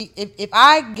If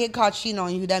I get caught cheating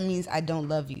on you, that means I don't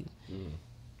love you.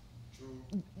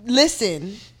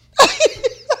 Listen.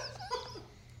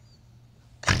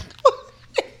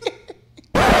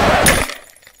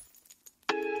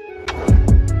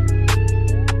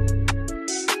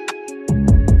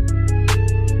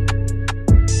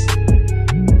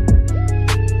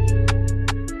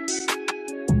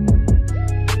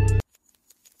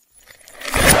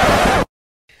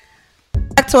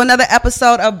 To another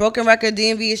episode of Broken Record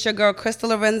DMV. It's your girl Crystal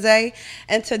Lorenze,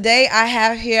 and today I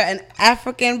have here an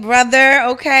African brother.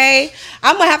 Okay,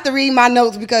 I'm gonna have to read my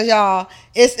notes because y'all,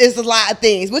 it's a lot of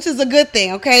things, which is a good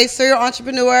thing. Okay, serial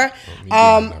entrepreneur,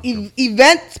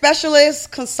 event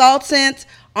specialist, consultant,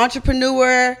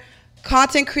 entrepreneur,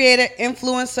 content creator,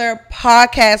 influencer,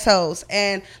 podcast host,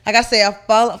 and like I said,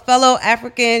 a fellow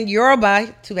African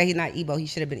Yoruba. Too bad he's not Igbo. He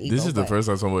should have been Igbo. This is the first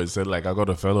time somebody said, like, I got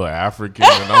a fellow African,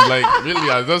 and I'm like, really?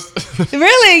 I just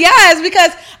really, yes,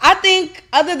 because I think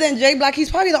other than Jay Black, he's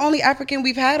probably the only African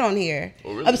we've had on here.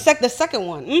 Oh, really? The second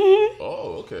one. Mm-hmm.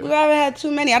 Oh, okay. We haven't had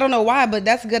too many. I don't know why, but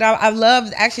that's good. I've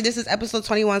loved. Actually, this is episode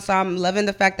 21, so I'm loving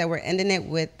the fact that we're ending it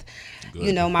with. Good.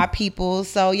 You know, my people.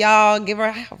 So y'all give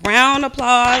a round of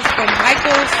applause for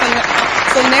Michael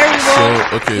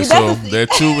Sonariwo. So there are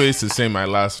two ways to say my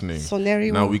last name.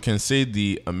 Sonariwo. Now we can say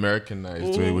the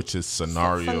Americanized way, which is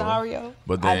Sonario.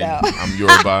 But then I'm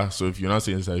Yoruba, so if you're not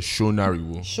saying it, it's like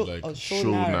Shonariwo.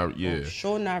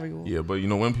 Shonariwo. Yeah, but you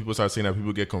know when people start saying that,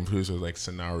 people get confused. So it's like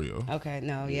scenario. Okay,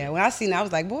 no, yeah. When I seen that, I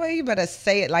was like, boy, you better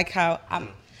say it like how I'm.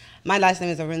 My last name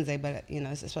is Arenze, but you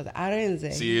know, it's supposed to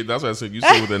Arenze. See, that's why I said you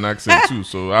say with an accent too,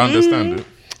 so I understand it.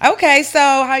 Okay, so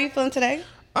how are you feeling today?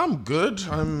 I'm good.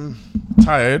 I'm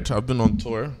tired. I've been on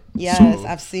tour. Yes, so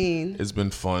I've seen. It's been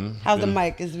fun. How's the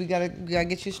mic? We gotta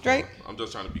get you straight? I'm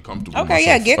just trying to be comfortable. Okay,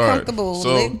 yeah, get comfortable.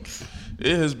 Right. So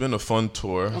it has been a fun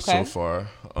tour so far.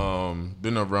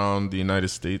 Been around the United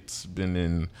States, been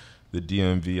in the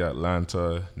DMV,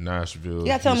 Atlanta, Nashville. You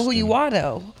gotta tell them who you are,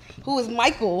 though. Who is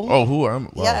Michael? Oh, who am I?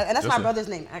 Wow. Yeah, and that's my brother's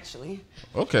name, actually.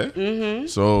 Okay. Mm-hmm.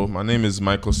 So my name is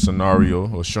Michael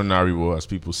Sonario, or Shonariwo, as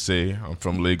people say. I'm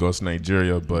from Lagos,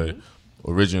 Nigeria, but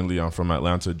originally I'm from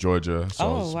Atlanta, Georgia.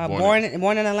 So wow. Born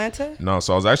in Atlanta? No,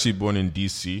 so I was actually born in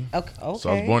D.C. Okay. So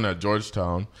I was born at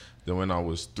Georgetown. Then when I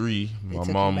was 3, my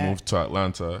mom moved to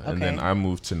Atlanta, and then I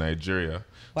moved to Nigeria.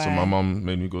 Wow. So my mom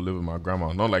made me go live with my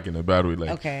grandma. Not like in a bad way.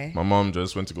 Like my mom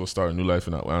just went to go start a new life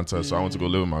in Atlanta. So I went to go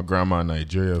live with my grandma in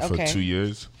Nigeria for 2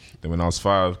 years. Then when I was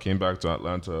 5, came back to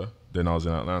Atlanta. Then I was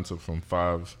in Atlanta from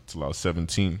 5 till I was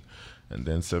 17. And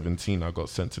then 17, I got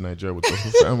sent to Nigeria with the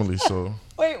whole family. So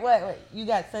wait. You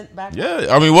got sent back? Yeah.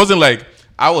 I mean, it wasn't like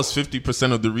I was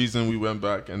 50% of the reason we went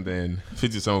back, and then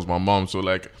 50% was my mom. So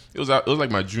like it was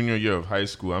like my junior year of high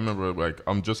school. I remember like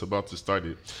I'm just about to start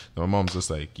it. And my mom's just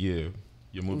like, yeah,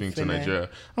 you're moving to Nigeria.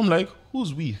 I'm like,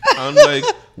 who's we? I'm like,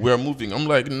 we're moving. I'm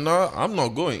like, nah, I'm not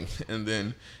going. And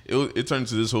then it turned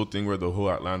into this whole thing where the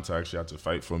whole Atlanta actually had to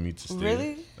fight for me to stay.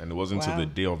 Really? And it wasn't until the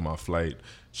day of my flight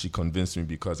she convinced me,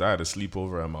 because I had a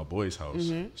sleepover at my boy's house.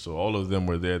 Mm-hmm. So all of them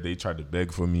were there. They tried to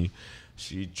beg for me.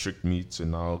 She tricked me to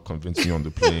now convince me on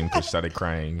the plane because she started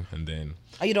crying. And then...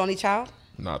 Are you the only child?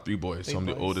 Nah, 3 boys. So I'm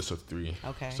the oldest of 3.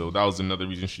 Okay. So that was another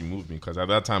reason she moved me, because at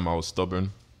that time I was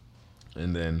stubborn.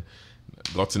 And then...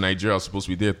 got to Nigeria. I was supposed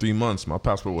to be there 3 months. My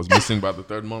passport was missing by the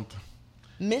 3rd month.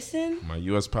 Missing? My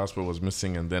U.S. passport was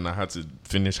missing, and then I had to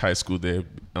finish high school there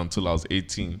until I was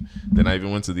 18. Then I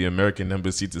even went to the American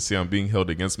embassy to say I'm being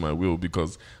held against my will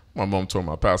because my mom tore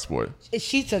my passport.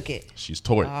 She took it. She's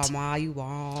tore it. Oh, Ma, you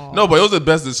wrong. No, but it was the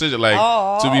best decision. Like,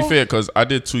 to be fair, because I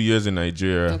did 2 years in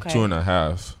Nigeria,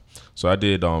 2.5. So I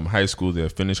did high school there,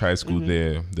 finished high school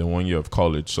there, then 1 year of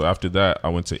college. So after that, I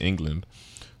went to England.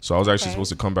 So I was actually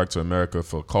supposed to come back to America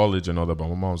for college and all that, but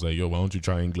my mom was like, yo, why don't you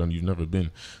try England? You've never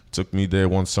been. Took me there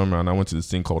one summer, and I went to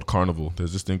this thing called Carnival.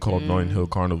 There's this thing called Notting Hill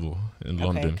Carnival in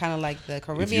London. Kind of like the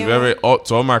Caribbean. If you've ever,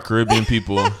 to all my Caribbean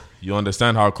people, you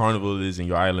understand how Carnival is in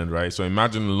your island, right? So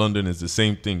imagine London is the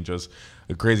same thing, just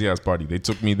a crazy-ass party. They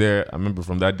took me there. I remember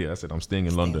from that day, I said, I'm staying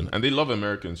in London. And they love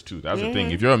Americans, too. That's the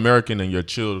thing. If you're American and you're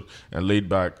chilled and laid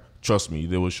back, trust me,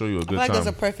 they will show you a good time. That's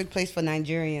a perfect place for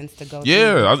Nigerians to go to.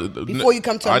 Yeah. Before you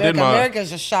come to America,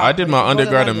 America's a shock. I did my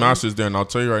undergrad and master's there, and I'll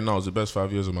tell you right now, it was the best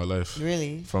 5 years of my life.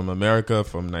 Really? From America,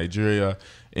 from Nigeria.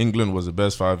 England was the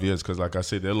best 5 years because, like I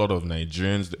said, there are a lot of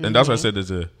Nigerians. And that's why I said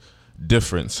there's a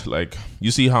difference. Like,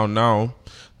 you see how now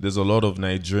there's a lot of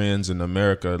Nigerians in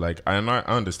America. Like, I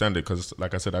understand it because,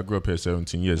 like I said, I grew up here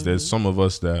 17 years. There's some of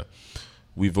us that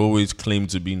we've always claimed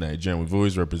to be Nigerian. We've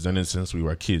always represented since we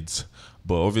were kids.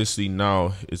 But obviously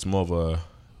now it's more of a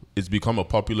it's become a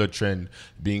popular trend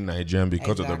being Nigerian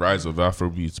because of the rise of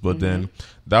Afrobeats. But then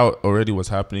that already was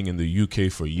happening in the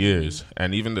UK for years.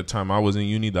 And even the time I was in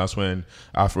uni, that's when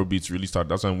Afrobeats really started.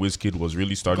 That's when Wizkid was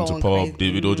really starting to pop.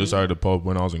 Davido just started to pop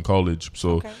when I was in college.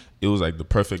 So it was like the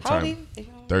perfect time.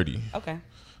 30. Okay.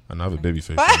 And I have a baby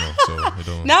face, so it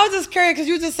don't. Now I was just curious because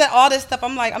you just said all this stuff.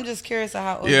 I'm just curious of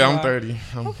how old you I'm are. 30.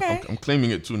 I'm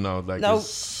claiming it too now. Like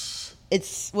when's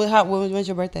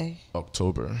your birthday?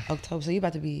 October. So you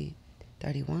about to be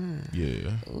 31.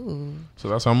 Yeah. Ooh. So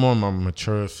that's I'm on my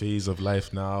mature phase of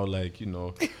life now. Like,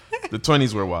 the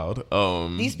 20s were wild.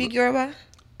 Do you speak Yoruba?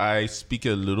 I speak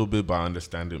a little bit, but I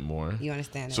understand it more. You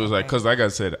understand it. So it's like, because like I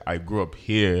said, I grew up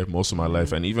here most of my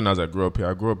life. And even as I grew up here,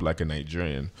 I grew up like a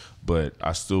Nigerian. But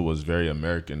I still was very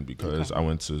American because I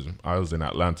was in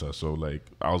Atlanta. So like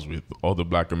I was with all the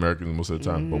black Americans most of the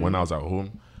time. But when I was at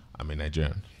home, I'm a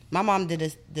Nigerian. My mom did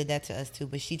that to us too,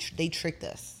 but they tricked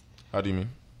us. How do you mean?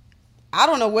 I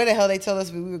don't know where the hell they told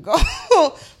us we were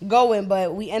going,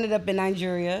 but we ended up in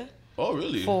Nigeria. Oh,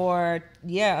 really? For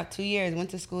 2 years, went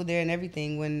to school there and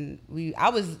everything. Now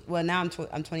I'm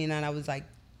 29. I was like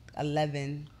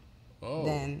 11. Oh.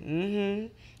 Then.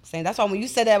 Saying that's why when you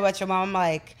said that about your mom, I'm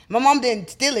like, my mom didn't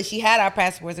steal it. She had our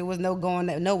passports. It was no going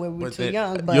nowhere. We were too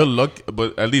young. But you're lucky.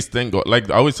 But at least thank God. Like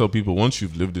I always tell people, once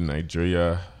you've lived in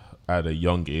Nigeria at a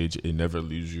young age, it never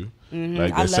leaves you.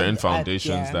 Like there's certain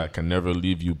foundations that can never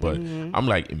leave you. But I'm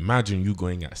like, imagine you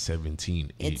going at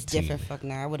 17, 18. It's different. Fuck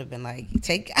now. I would have been like,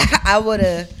 I would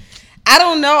have. I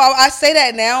don't know. I say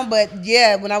that now, but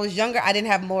yeah, when I was younger, I didn't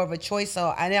have more of a choice. So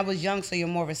I was young, so you're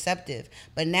more receptive.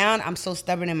 But now I'm so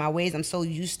stubborn in my ways. I'm so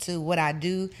used to what I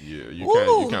do. Yeah,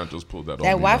 you can't just pull that off.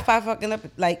 That Wi-Fi fucking up,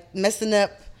 like messing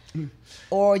up.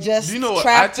 Or just what?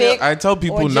 traffic. I tell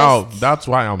people now, that's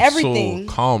why I'm so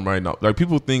calm right now. Like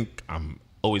people think I'm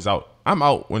always out. I'm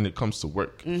out when it comes to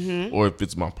work. Or if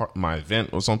it's my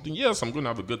event or something. Yes, I'm going to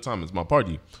have a good time. It's my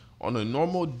party. On a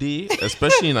normal day,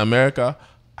 especially in America,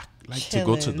 I like to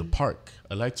go to the park.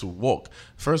 I like to walk.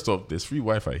 First off, there's free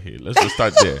Wi-Fi here. Let's just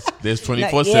start there. There's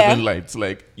 24/7 lights.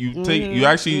 Like you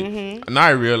actually. Now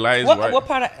I realize. What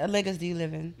part of Lagos do you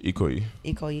live in? Ikoyi.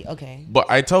 Ikoyi, okay. But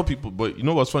I tell people, but you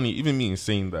know what's funny? Even me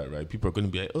saying that, right? People are going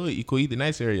to be like, "Oh, Ikoyi, the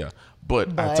nice area."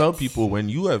 But I tell people, when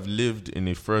you have lived in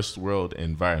a first world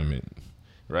environment,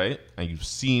 right, and you've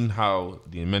seen how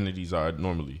the amenities are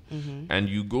normally, and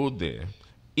you go there.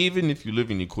 Even if you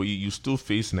live in Ikoyi, you still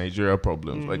face Nigeria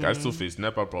problems. Like I still face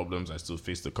NEPA problems. I still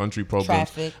face the country problems.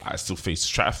 Traffic. I still face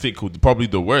traffic, probably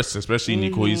the worst, especially in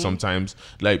Ikoyi sometimes.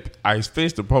 Like I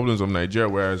face the problems of Nigeria,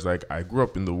 whereas like I grew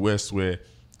up in the West where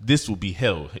this would be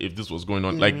hell if this was going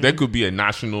on. Like there could be a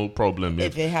national problem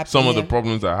if it happened, some of the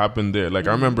problems that happened there. Like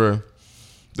I remember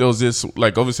there was this,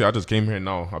 like obviously I just came here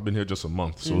now. I've been here just a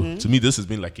month. So to me, this has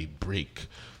been like a break.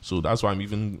 So that's why I'm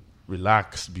even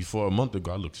relaxed. Before a month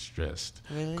ago I looked stressed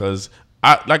because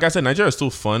like I said, Nigeria is still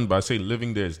fun, but I say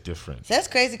living there is different. So that's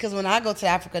crazy because when I go to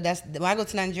Africa, when I go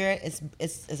to Nigeria,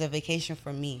 it's a vacation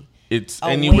for me. It's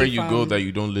anywhere you go that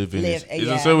you don't live in. It's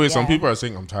the same way some people are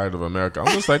saying I'm tired of America.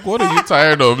 I'm just like, what are you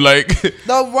tired of? Like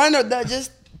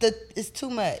it's too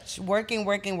much working.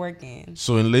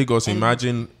 So in Lagos,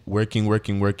 imagine working,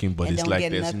 but it's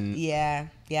like there's Yeah,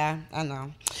 I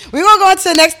know. We're going to go on to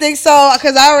the next thing, so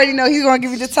because I already know he's going to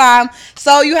give you the time.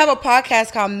 So you have a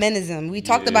podcast called Menism. We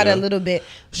talked about it a little bit,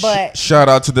 but... Shout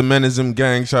out to the Menism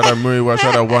gang. Shout out Muriwa.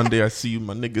 Shout out One Day I See You,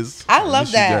 my niggas. I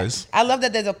love that. I love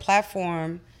that there's a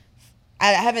platform.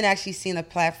 I haven't actually seen a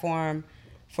platform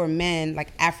for men, like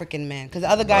African men. Because the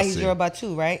other guy, he's Yoruba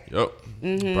too, right? Yep.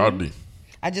 Proudly.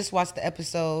 I just watched the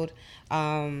episode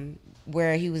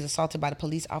where he was assaulted by the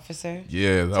police officer.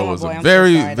 Yeah, that was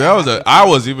I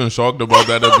was even shocked about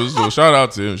that episode. Shout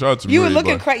out to him. Shout out to you. Murray, were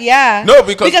looking crazy. Yeah. No,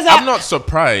 because I'm not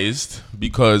surprised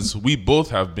because we both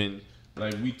have been,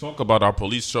 like, we talk about our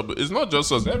police trouble. It's not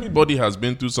just us. Everybody has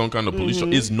been through some kind of police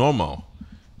trouble. It's normal.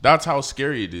 That's how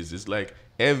scary it is. It's like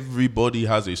everybody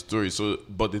has a story. So,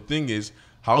 but the thing is,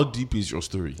 how deep is your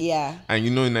story? Yeah. And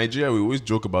you know, in Nigeria, we always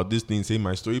joke about this thing, say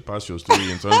my story past your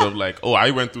story in terms of like, oh,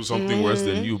 I went through something worse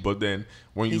than you. But then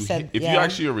when you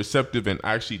actually are receptive and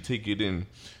actually take it in,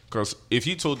 because if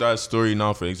you told that story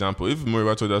now, for example, if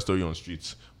Muriwa told that story on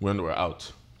streets when we're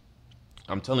out,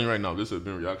 I'm telling you right now, this has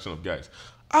been a reaction of guys.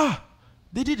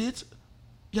 They did it.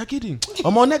 You're kidding.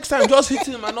 On next time, just hit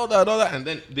him and all that, and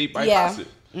then they bypass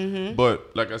it.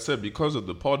 But like I said, because of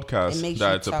the podcast,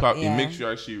 it makes you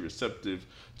actually receptive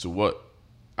to what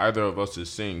either of us is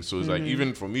saying. So it's like,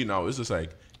 even for me now, it's just like,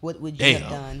 what would you have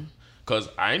done? Because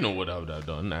I know what I would have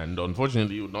done, and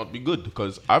unfortunately, it would not be good.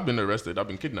 Because I've been arrested, I've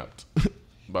been kidnapped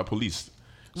by police.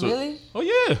 So, really? Oh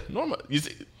yeah, normal. You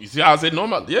see how I said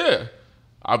normal? Yeah.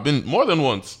 I've been more than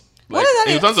once. Like, what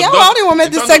is that? I don't want to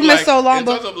make this segment so long. In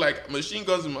terms of like machine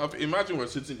guns, imagine we're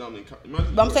sitting down in.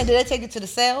 But I'm saying, did they take you to the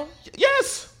cell?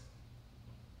 Yes.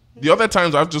 The other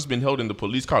times I've just been held in the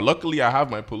police car. Luckily, I have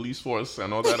my police force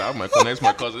and all that. I have my connects,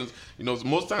 my cousins. You know,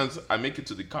 most times I make it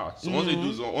to the car. So once they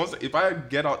do so, if I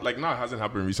get out, like now it hasn't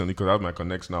happened recently because I have my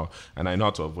connects now and I know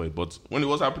how to avoid. But when it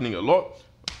was happening a lot,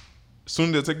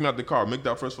 soon they take me out the car, make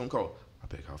that first phone call. I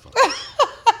beg, how far?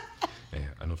 Hey,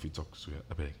 I know if you talk, swear.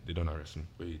 I beg, they don't arrest me.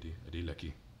 Where you dey? Are they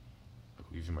lucky? I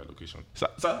will give you my location.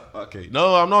 Sir? Okay.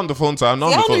 No, I'm not on the phone, sir. I'm not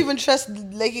on the phone. I don't even trust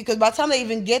Lakey because by the time they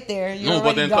even get there, you're already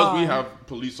but then because we have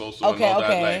police also and all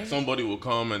that, like somebody will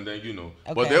come and then, you know.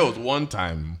 Okay. But there was one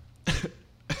time,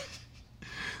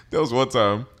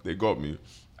 they got me.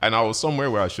 And I was somewhere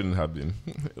where I shouldn't have been.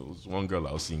 It was one girl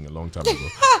I was seeing a long time ago.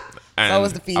 And so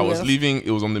was the female. I was leaving,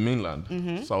 it was on the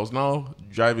mainland. So I was now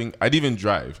driving, I didn't even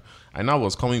drive. And I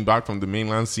was coming back from the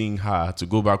mainland seeing her to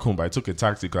go back home, but I took a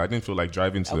taxi because I didn't feel like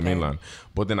driving to the mainland.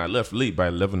 But then I left late by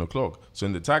 11 o'clock. So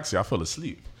in the taxi, I fell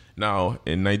asleep. Now,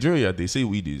 in Nigeria, they say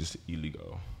weed is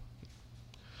illegal.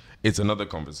 It's another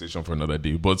conversation for another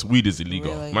day, but weed is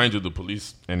illegal. Really? Mind you, the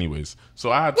police anyways.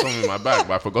 So I had some in my bag,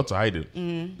 but I forgot to hide it.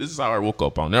 This is how I woke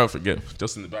up. I'll never forget.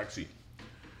 Just in the back seat.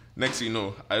 Next thing you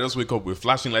know, I just wake up with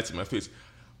flashing lights in my face.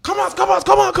 Come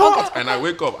out. And I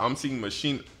wake up, I'm seeing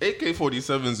machine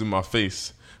AK-47s in my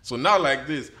face. So now like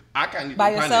this, I can't even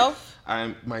By yourself?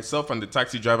 Myself and the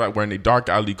taxi driver were in a dark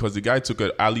alley because the guy took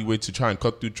an alleyway to try and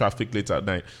cut through traffic late at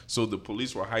night. So the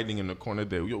police were hiding in the corner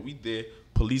there. Yo, we there.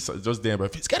 Police are just there.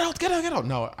 But get out.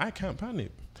 Now, I can't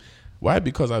panic. Why?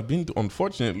 Because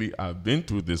unfortunately, I've been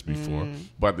through this before.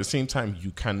 But at the same time, you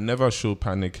can never show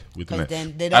panic with me.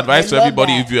 Advice to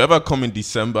everybody, if you ever come in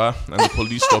December and the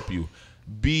police stop you,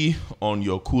 be on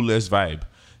your coolest vibe.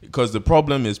 Because the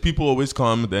problem is people always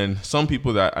come, then some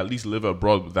people that at least live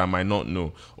abroad that might not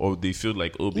know, or they feel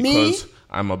like, oh, because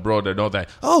I'm abroad and all that,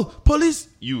 oh, police,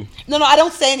 you. No, I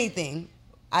don't say anything.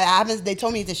 I haven't. They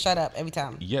told me to shut up every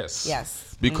time.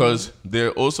 Yes. Because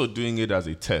they're also doing it as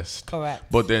a test. Correct.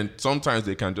 But then sometimes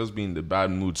they can just be in the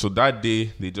bad mood. So that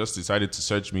day, they just decided to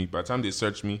search me. By the time they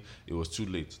searched me, it was too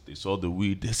late. They saw the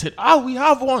weed. They said, we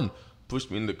have one. Pushed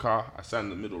me in the car. I sat in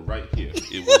the middle right here.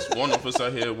 It was one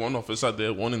officer here, one officer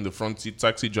there, one in the front seat,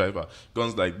 taxi driver.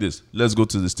 Guns like this. Let's go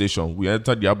to the station. We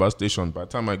entered the Aba station. By the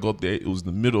time I got there, it was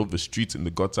the middle of the street in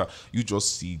the gutter. You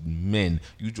just see men.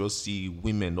 You just see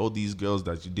women. All these girls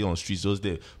that you did on streets, just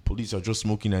there. Police are just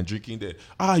smoking and drinking there.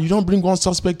 You don't bring one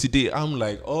suspect today. I'm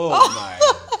like, oh my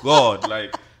God.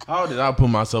 Like, how did I put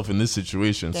myself in this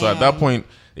situation? Damn. So at that point,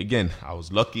 again, I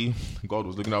was lucky. God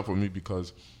was looking out for me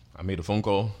because I made a phone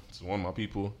call to one of my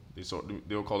people.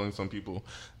 They were calling some people.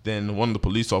 Then one of the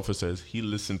police officers, he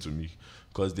listened to me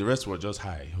because the rest were just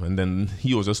high. And then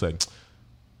he was just like,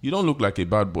 you don't look like a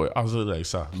bad boy. I was like,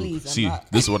 sir, look, see,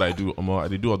 this is what I do. I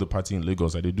do all the party in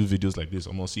Lagos. I do videos like this.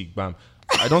 I'm going to see, bam.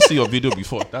 I don't see your video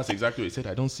before. That's exactly what he said.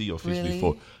 I don't see your face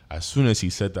before. As soon as he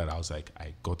said that, I was like,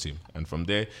 I got him. And from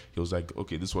there, he was like,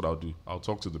 okay, this is what I'll do. I'll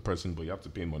talk to the person, but you have to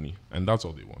pay money. And that's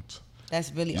all they want.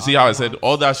 That's really. You see how I said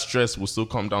all that stress will still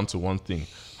come down to one thing: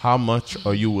 how much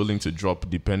are you willing to drop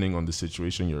depending on the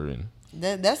situation you're in?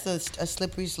 That's a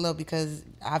slippery slope because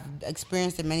I've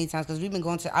experienced it many times. Because I've been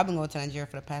going to Nigeria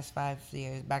for the past 5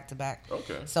 years back to back.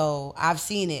 Okay. So I've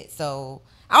seen it. So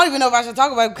I don't even know if I should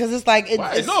talk about it because it's like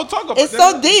it's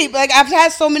so deep. Like I've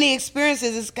had so many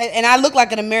experiences, and I look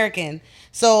like an American.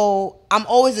 So I'm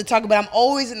always to talk about. I'm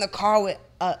always in the car with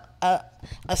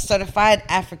a certified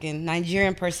African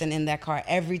Nigerian person in that car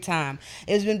every time.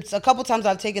 It's been a couple times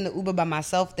I've taken the Uber by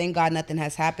myself. Thank God nothing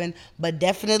has happened. But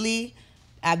definitely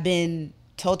I've been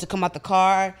told to come out the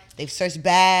car. They've searched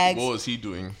bags. What was he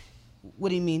doing? What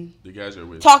do you mean? The guys are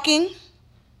with. Talking.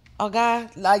 Oh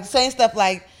God, like saying stuff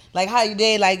like how you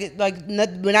day,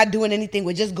 we're not doing anything.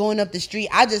 We're just going up the street.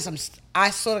 I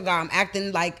sort of I'm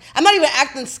acting like I'm not even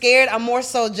acting scared. I'm more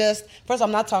so just first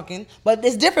I'm not talking, but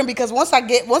it's different because once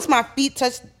my feet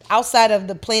touch outside of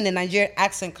the plane, the Nigerian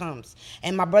accent comes,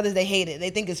 and my brothers they hate it. They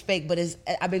think it's fake, but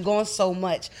I've been going so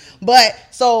much. But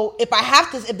so if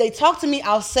they talk to me,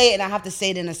 I'll say it, and I have to say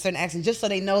it in a certain accent just so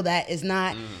they know that it's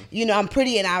not. I'm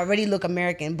pretty and I already look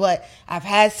American. But I've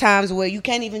had times where you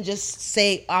can't even just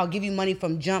say I'll give you money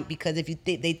from jump because if you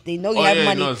they know you have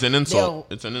money. No, it's an insult.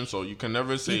 It's an insult. You can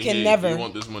never say. You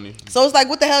want this money. So it's like,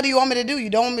 what the hell do you want me to do?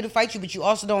 You don't want me to fight you, but you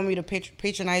also don't want me to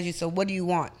patronize you. So what do you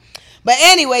want? But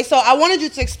anyway, so I wanted you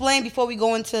to explain before we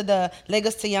go into the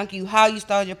Lagos to Yankee how you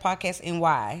started your podcast and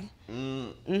why.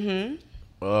 We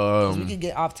could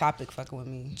get off topic fucking with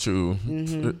me. True.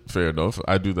 Fair enough.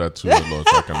 I do that too a lot.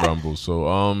 So I can ramble. So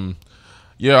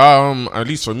Yeah, at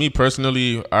least for me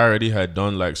personally, I already had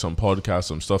done like some podcasts,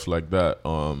 some stuff like that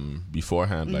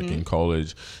beforehand, like in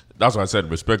college. That's why I said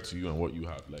respect to you and what you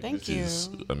have. Like, Thank this you. is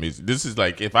amazing. This is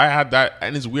like, if I had that,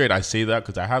 and it's weird I say that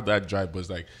because I have that drive, but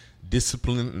it's like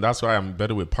discipline. And that's why I'm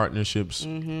better with partnerships.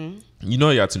 You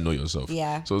know, you have to know yourself.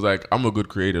 Yeah. So it's like, I'm a good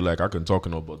creator. Like, I can talk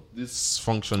and all, but this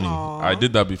functioning, I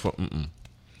did that before.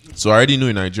 So I already knew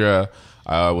in Nigeria,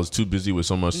 I was too busy with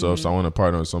so much stuff, so I want to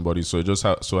partner with somebody. So it just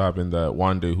so happened that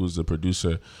one day, who's the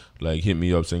producer, like hit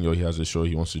me up saying, yo, he has a show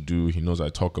he wants to do. He knows I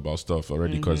talk about stuff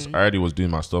already because I already was doing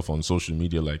my stuff on social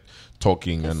media, like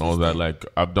talking and all that. Like,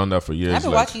 I've done that for years. I've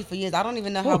been watching you for years. I don't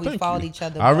even know how we followed each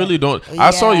other. I really don't.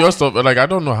 I saw your stuff. Like, I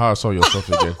don't know how I saw your stuff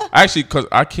again. Actually, because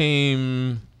I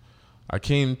came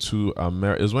to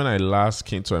America. It was when I last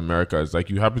came to America. It's like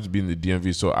you happen to be in the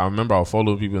DMV. So I remember I'll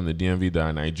follow people in the DMV that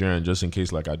are Nigerian just in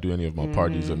case like I do any of my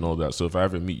parties and all that. So if I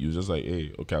ever meet you, it's just like,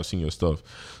 hey, okay, I've seen your stuff.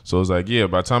 So it was like, yeah,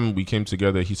 by the time we came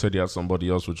together, he said he had somebody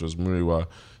else, which was Muriwa.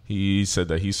 He said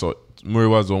that he saw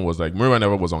Muriwa's one was like, Muriwa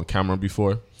never was on camera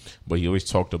before, but he always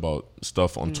talked about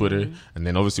stuff on Twitter. And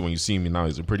then obviously when you see me now,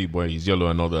 he's a pretty boy, he's yellow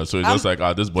and all that. So it's just like,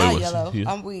 this boy not was yellow.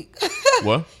 I'm weak.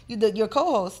 What? Your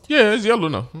co-host. Yeah, he's yellow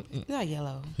now. He's not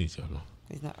yellow. He's yellow.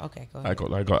 He's not. Okay, go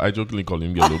ahead. I jokingly call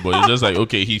him yellow, but it's just like,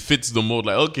 okay, he fits the mold.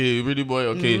 Like, okay, pretty boy,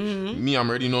 okay. Me, I'm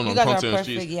already known on content on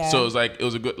streets. Yeah. So it's like, it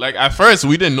was a good, like, at first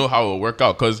we didn't know how it would work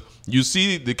out because you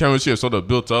see the chemistry sort of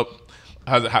built up.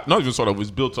 Not even sort of,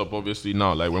 it's built up obviously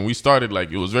now. Like when we started,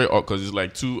 like it was very odd because it's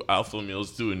like two alpha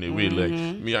males too in a way. Like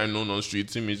me, I know on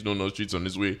streets, him is known on streets on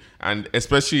his way. And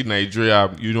especially in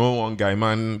Nigeria, you don't want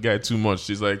guy too much.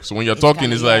 It's like, so when you're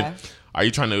talking, it's like, are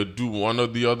you trying to do one or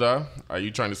the other? Are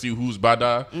you trying to see who's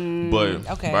better? But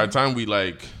by the time we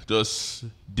like just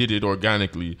did it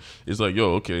organically, it's like,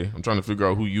 yo, okay, I'm trying to figure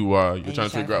out who you are. You're trying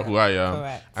to figure out who I am.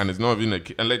 Correct. And it's not even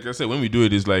and like I said, when we do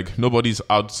it, it's like nobody's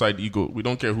outside ego. We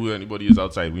don't care who anybody is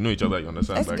outside. We know each other, you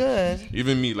understand? That's like, good.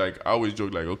 Even me, like I always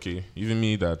joke, like, okay, even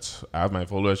me that I have my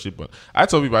followership, but I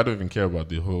tell people I don't even care about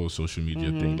the whole social media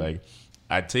thing. Like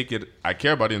I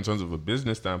care about it in terms of a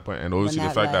business standpoint, and obviously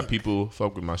the fact that people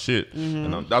fuck with my shit,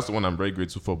 and that's the one I'm very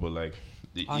grateful for. But like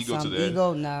the ego to the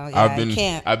ego, no,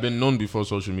 yeah, I've been known before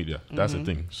social media. That's the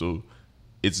thing. So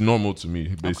it's normal to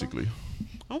me, basically.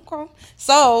 Okay.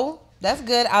 So that's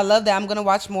good. I love that. I'm gonna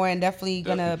watch more and definitely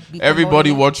gonna be.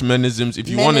 Everybody watch Menisms if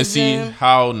you want to see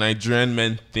how Nigerian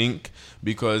men think.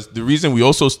 Because the reason we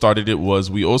also started it was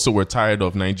we also were tired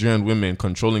of Nigerian women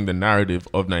controlling the narrative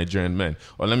of Nigerian men.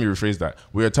 Or let me rephrase that.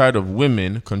 We are tired of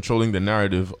women controlling the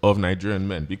narrative of Nigerian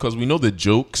men. Because we know the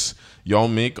jokes y'all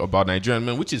make about Nigerian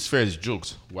men, which is fair as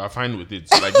jokes. We're fine with it.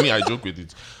 Like me, I joke with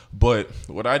it. But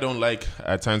what I don't like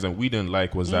at times, and we didn't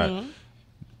like, was that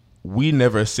we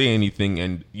never say anything,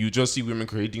 and you just see women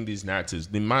creating these narratives.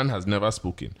 The man has never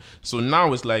spoken. So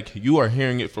now it's like you are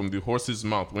hearing it from the horse's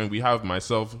mouth. When we have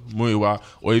myself, Muiwa,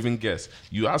 or even guests,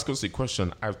 you ask us a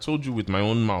question. I've told you with my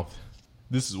own mouth.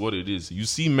 This is what it is. You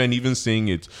see men even saying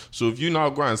it. So if you now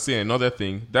go and say another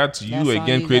thing, that's you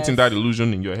again creating that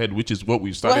illusion in your head, which is what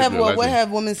we've started realizing. What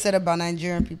have women said about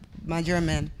Nigerian people, Nigerian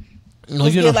men? No,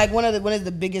 like one of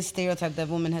the biggest stereotypes that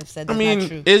women have said. That's not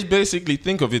true. It's basically,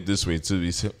 think of it this way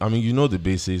too. I mean, you know the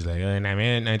basics, like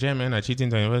Nigerian men are cheating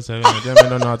 24/7. Nigerian men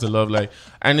don't know how to love, like,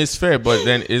 and it's fair. But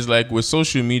then it's like with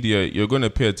social media, you're going to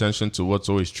pay attention to what's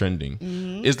always trending.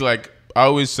 It's like I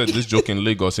always said this joke in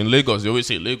Lagos. In Lagos, they always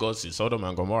say Lagos is Sodom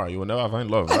and Gomorrah. You will never find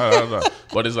love.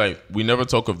 But it's like we never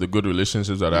talk of the good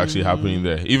relationships that are actually happening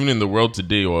there. Even in the world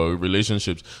today, or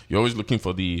relationships, you're always looking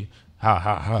for the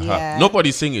ha.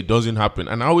 Nobody's saying it doesn't happen.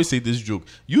 And I always say this joke.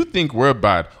 You think we're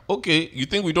bad. Okay, you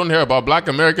think we don't hear about black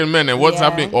American men and what's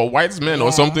happening, or white men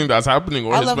or something that's happening.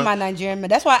 Or I love my Nigerian men.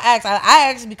 That's why I asked.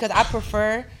 I asked because I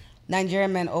prefer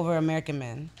Nigerian men over American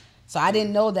men. So I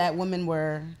didn't know that women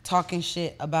were talking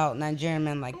shit about Nigerian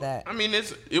men like that. I mean,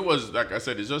 it was, like I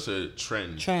said, it's just a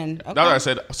trend. Okay. That's why I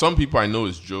said some people I know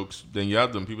is jokes. Then you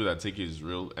have them people that take it as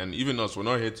real. And even us, we're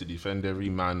not here to defend every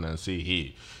man and say,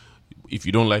 hey, if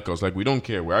you don't like us, like, we don't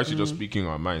care. We're actually just speaking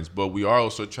our minds. But we are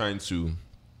also trying to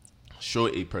show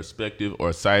a perspective or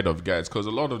a side of guys, because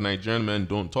a lot of Nigerian men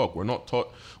don't talk. We're not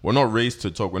taught. We're not raised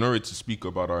to talk. We're not raised to speak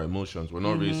about our emotions. We're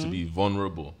not raised to be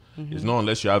vulnerable. It's not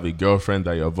unless you have a girlfriend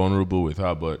that you're vulnerable with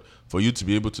her. But for you to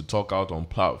be able to talk out on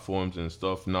platforms and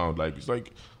stuff now, like, it's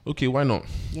like, okay, why not?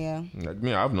 Yeah. Like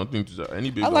me, I have nothing to say.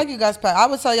 I like you guys. I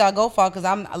would tell y'all go far, because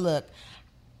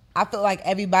I feel like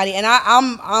everybody, and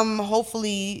I'm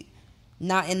hopefully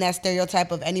not in that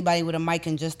stereotype of anybody with a mic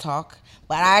and just talk.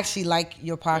 But I actually like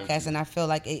your podcast, and I feel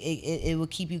like it will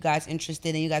keep you guys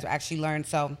interested, and you guys will actually learn.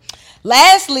 So,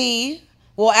 lastly,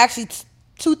 well, actually,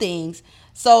 two things.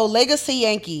 So, Legacy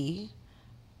Yankee,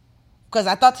 Because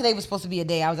I thought today was supposed to be a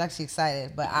day. I was actually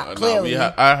excited, but clearly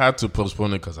I had to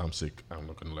postpone it because I'm sick. I'm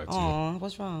not gonna lie to you. Oh,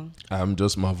 what's wrong? I'm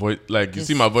just my voice. Like you Just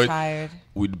see my voice. tired.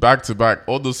 With back to back,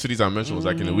 all those cities I mentioned was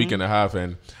like in a week and a half,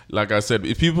 and like I said,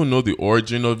 if people know the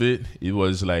origin of it, it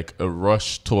was like a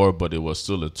rush tour, but it was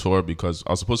still a tour because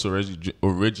I was supposed to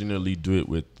originally do it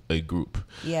with a group.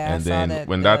 Yeah, and then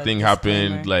when that thing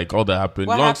happened, like all that happened.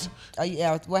 What happened?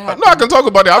 What happened? No, I can talk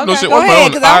about it. I have no shit on my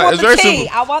own. It's very simple.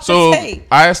 I want the tape.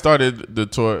 I started the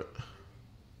tour.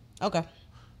 Okay.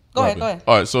 Go ahead.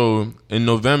 All right, so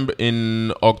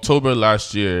in October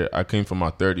last year, I came for my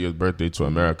 30th birthday to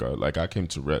America. Like I came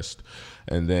to rest,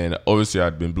 and then obviously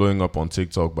I'd been blowing up on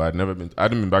TikTok, but I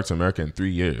hadn't been back to America in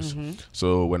 3 years.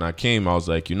 So when I came, I was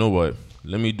like, you know what?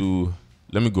 Let me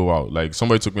go out. Like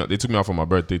they took me out for my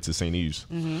birthday to St. Eve's.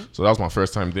 So that was my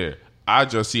first time there. I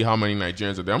just see how many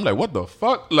Nigerians are there. I'm like, what the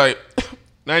fuck? Like.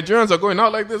 Nigerians are going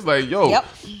out like this, like, yo. Yep.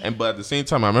 But at the same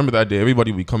time, I remember that day,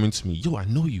 everybody would be coming to me, yo, I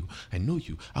know you.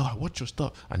 Oh, I watch your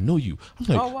stuff. I know you. I'm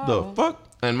like, wow. the fuck?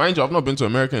 And mind you, I've not been to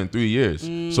America in 3 years.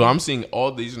 So I'm seeing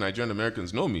all these Nigerian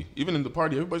Americans know me. Even in the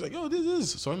party, everybody's like, yo, this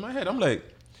is. So in my head, I'm like,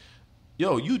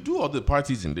 yo, you do all the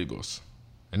parties in Lagos.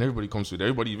 And everybody comes with it.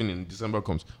 Everybody, even in December,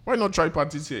 comes. Why not try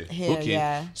parties here? Okay.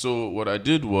 Yeah. So what I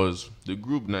did was the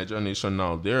group Nigeria Nation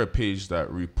Now, they're a page that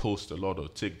reposts a lot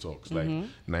of TikToks, like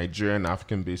Nigerian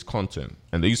African-based content.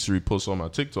 And they used to repost all my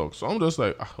TikToks. So I'm just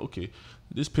like, okay,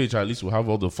 this page at least will have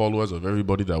all the followers of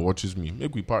everybody that watches me.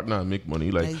 Make we partner and make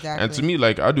money. Like, exactly. And to me,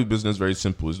 like, I do business very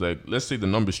simple. It's like, let's say the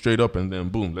number straight up and then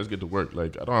boom, let's get to work.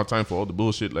 Like, I don't have time for all the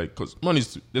bullshit. Like, because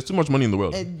there's too much money in the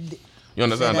world. You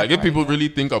understand? Like, if people really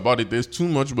think about it, there's too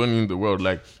much money in the world.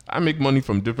 Like, I make money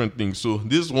from different things. So,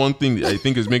 this one thing that I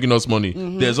think is making us money.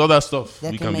 There's other stuff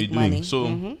that we can be doing. Money.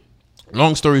 So,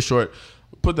 long story short,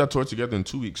 put that tour together in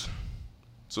 2 weeks.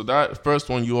 So, that first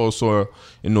one you all saw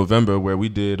in November where we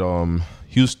did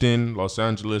Houston, Los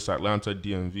Angeles, Atlanta,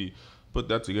 DMV. Put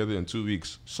that together in 2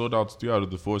 weeks. Sold out 3 out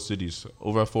of the 4 cities.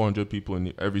 Over 400 people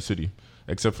in every city,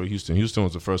 except for Houston. Houston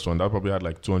was the first one. That probably had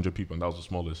like 200 people, and that was the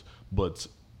smallest. But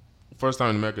first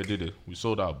time in America did it. We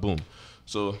sold out. Boom.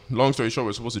 So long story short,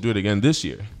 we're supposed to do it again this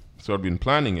year. So I've been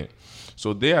planning it.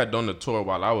 So they had done the tour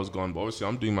while I was gone. But obviously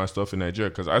I'm doing my stuff in Nigeria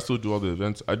because I still do all the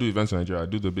events. I do events in Nigeria. I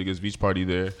do the biggest beach party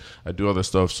there. I do other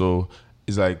stuff. So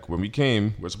it's like when we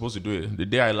came, we're supposed to do it. The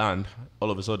day I land, all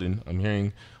of a sudden I'm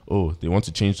hearing, oh, they want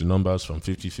to change the numbers from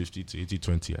 50-50 to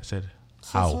 80-20. I said,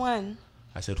 how? Since when?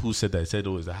 I said, who said that? I said,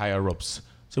 oh, it's the higher ups.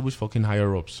 I said, which fucking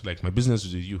higher ups? Like, my business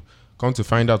is with you. Come to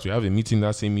find out, we have a meeting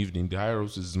that same evening. The higher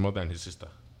ups is his mother and his sister.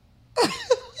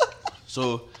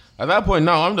 So at that point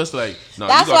now, I'm just like, no.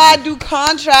 That's why I do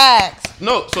contracts.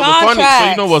 No, so the funny, so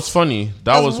you know what's funny?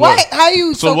 That was what? How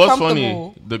you so what's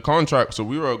comfortable? Funny? The contract. So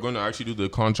we were going to actually do the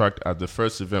contract at the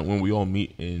first event when we all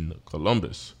meet in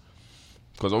Columbus.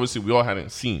 Because obviously we all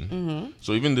hadn't seen.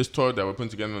 So even this tour that we're putting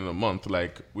together in a month,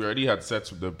 like we already had set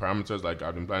the parameters like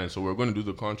I've been planning. So we're going to do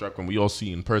the contract when we all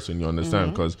see in person, you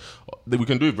understand? Because we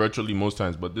can do it virtually most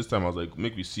times, but this time I was like,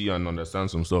 make me see and understand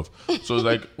some stuff. So it's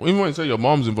like, even when you say your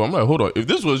mom's involved, I'm like, hold on. If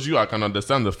this was you, I can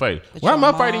understand the fight. Why am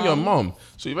I fighting your mom?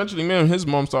 So eventually me and his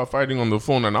mom start fighting on the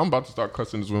phone, and I'm about to start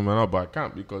cussing this woman out, but I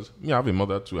can't because me, I have a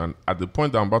mother too. And at the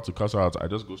point that I'm about to cuss her out, I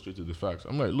just go straight to the facts.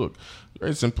 I'm like, look,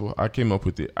 very simple. I came up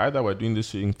with it. Either we're doing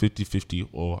this thing 50-50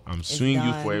 or I'm suing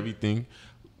you for everything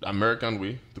American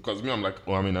way, because me, I'm like,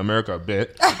 oh, I'm in America,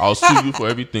 bet I'll sue you for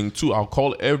everything. Two, I'll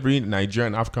call every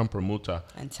Nigerian African promoter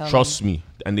and trust me,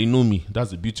 and they know me.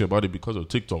 That's the beauty about it because of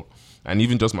TikTok and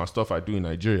even just my stuff I do in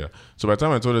Nigeria. So by the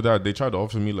time I told her that, they tried to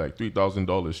offer me like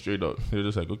 $3,000 straight up. They're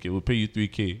just like, okay, we'll pay you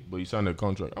 $3,000, but you signed a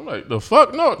contract. I'm like, the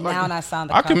fuck, no. Like, now I signed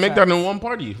the contract. I can make that in one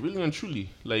party, really and truly.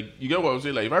 Like, you get what I'm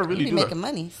saying? Like, if I really do making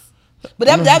money. But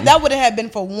that would have been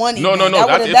for one event. No.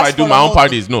 That's if I do my own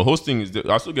parties. No, hosting is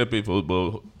I still get paid for it,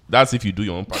 but that's if you do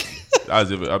your own party. That's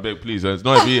if I beg, please. It's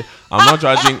not if I'm not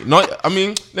charging. Not. I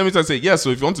mean, let me just say yes. So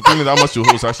if you want to pay me that much to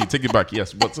host, actually take it back.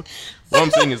 Yes, but what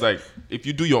I'm saying is like if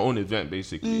you do your own event,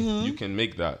 basically, you can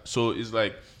make that. So it's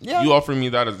like you offering me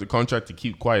that as the contract to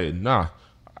keep quiet. Nah.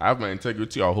 I have my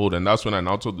integrity, I'll hold, and that's when I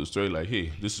now told the story like,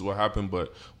 hey, this is what happened,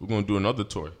 but we're gonna do another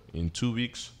tour in 2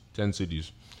 weeks, 10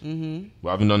 cities.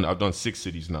 Well, I've done 6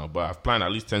 cities now, but I've planned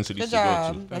at least 10 cities to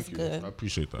go to. Thank you. Good. I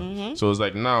appreciate that. So it's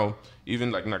like now,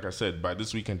 even like I said, by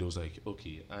this weekend it was like,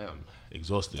 okay, I am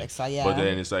exhausted. But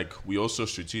then it's like we also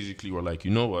strategically were like,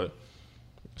 you know what?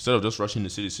 Instead of just rushing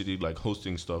the city, like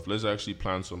hosting stuff, let's actually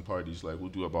plan some parties. Like we'll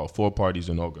do about 4 parties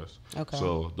in August. Okay.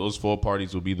 So those 4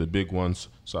 parties will be the big ones.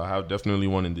 So I have definitely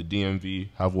one in the DMV,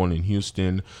 have one in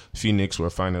Houston, Phoenix. We're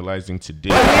finalizing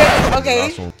today.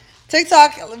 Okay.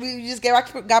 TikTok, we just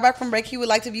got back from break. He would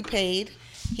like to be paid.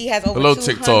 He has over Hello,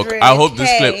 TikTok. I hope this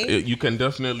clip, you can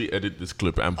definitely edit this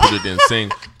clip and put it in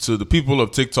saying to the people of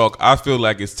TikTok, I feel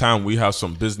like it's time we have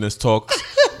some business talks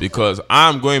because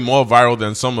I'm going more viral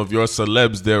than some of your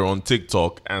celebs there on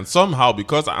TikTok. And somehow,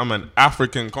 because I'm an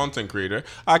African content creator,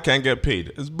 I can't get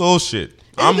paid. It's bullshit.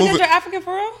 I'm moving. Because you're African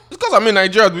for real? It's because I'm in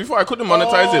Nigeria. Before I couldn't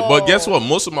monetize it, but guess what?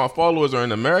 Most of my followers are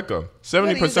in America.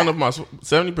 70%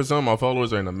 of my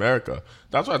followers are in America.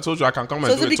 That's why I told you I can come and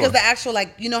do it. So is it because the actual,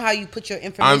 like, you know how you put your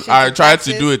information? I tried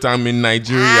to do it. I'm in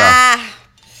Nigeria.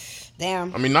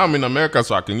 Damn. I mean, now I'm in America,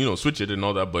 so I can switch it and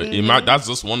all that. But that's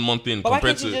just 1 month in. But why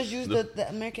can't you just use the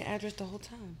American address the whole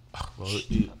time?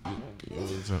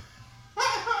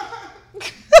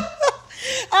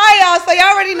 All right, y'all. So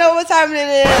y'all already know what time it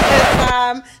is. It's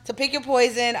time to pick your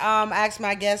poison. I asked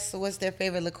my guests what's their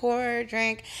favorite liqueur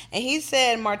drink, and he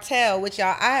said Martell, which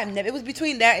y'all I have never. It was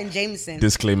between that and Jameson.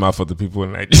 Disclaimer for the people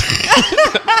in Nigeria.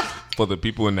 For the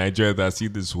people in Nigeria that see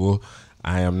this,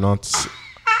 I am not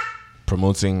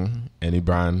promoting any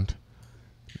brand.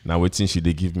 Now, waiting, she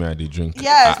they give me a drink.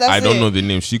 Yes, I don't know the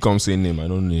name. She come say name. I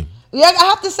don't know. Yeah, I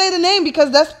have to say the name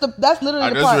because that's literally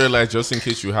the part. I just realized, just in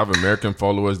case you have American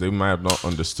followers, they might have not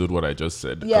understood what I just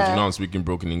said. Because I'm speaking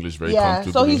broken English very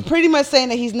comfortably. So he's pretty much saying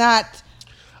that he's not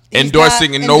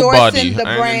endorsing nobody.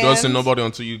 I ain't endorsing nobody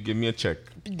until you give me a check.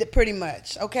 Pretty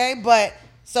much, okay? But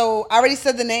so I already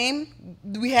said the name.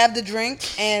 We have the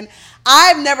drink, and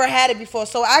I've never had it before.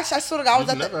 So actually, I sort of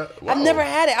I've never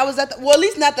had it. I was at at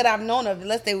least not that I've known of,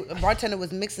 unless a bartender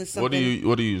was mixing something.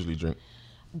 What do you usually drink?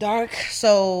 Dark,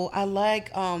 so I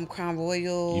like Crown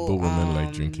Royal. Igbo women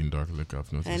like drinking dark liquor.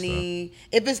 I've noticed that.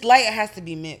 If it's light, it has to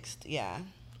be mixed. Yeah.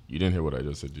 You didn't hear what I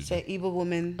just said, did you? Say Igbo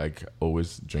women like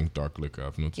always drink dark liquor.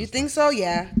 I've noticed. You think so?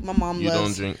 Yeah, my mom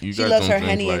loves. She loves her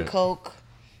Henny and Coke.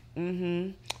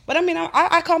 But I mean,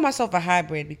 I call myself a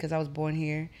hybrid because I was born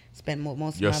here, spent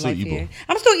most of my life here.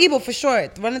 I'm still Igbo for sure.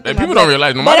 And people don't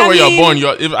realize, no matter where you're born,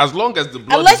 as long as the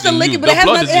blood is in you, but it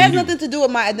has nothing to do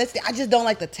with my ethnicity. I just don't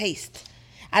like the taste.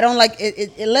 I don't like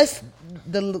it unless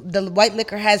the white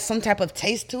liquor has some type of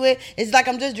taste to it. It's like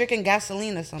I'm just drinking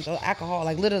gasoline or something, or alcohol.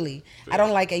 Like literally, I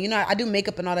don't like it. I do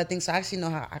makeup and all that things, so I actually know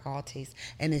how alcohol tastes,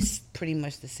 and it's pretty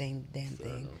much the same damn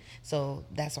thing. So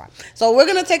that's why. So we're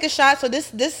gonna take a shot. So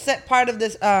this set part of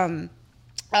this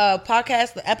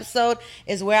podcast, the episode,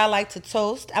 is where I like to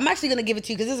toast. I'm actually gonna give it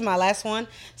to you because this is my last one.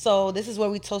 So this is where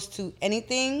we toast to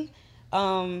anything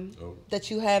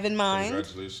that you have in mind.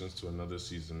 Congratulations to another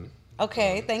season.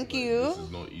 Okay, thank you. This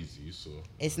is not easy, so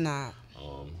it's not.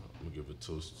 I'm gonna give a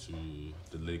toast to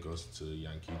the Lagos to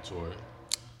Yankee tour.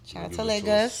 Shout out to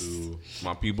Lagos. To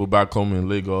my people back home in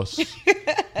Lagos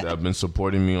that have been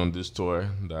supporting me on this tour,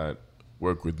 that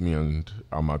work with me and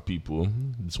are my people.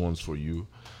 This one's for you.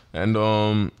 And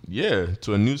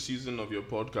to a new season of your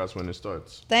podcast when it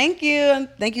starts. Thank you, and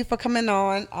thank you for coming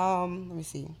on. Let me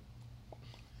see.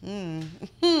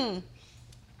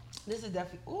 This is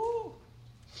definitely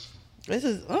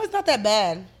it's not that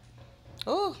bad.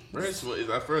 Oh,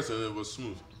 at first and it was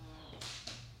smooth.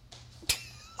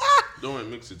 Don't want to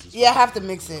mix it. I have to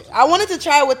mix it. I wanted to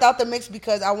try it without the mix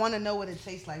because I want to know what it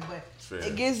tastes like. But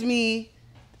it gives me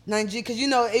Nigeria because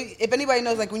if anybody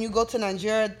knows, like when you go to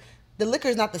Nigeria, the liquor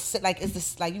is not like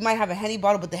you might have a Henny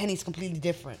bottle, but the Henny is completely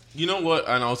different. You know what?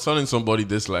 And I was telling somebody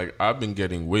this, like I've been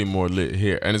getting way more lit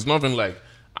here, and it's not even like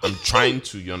I'm trying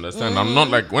to, you understand? I'm not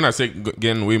like, when I say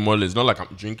getting way more lit, it's not like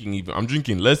I'm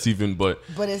drinking less even, but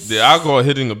the alcohol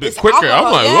hitting a bit quicker.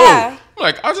 I'm like, whoa.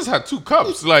 Like, I just had 2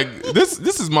 cups. Like, this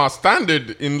is my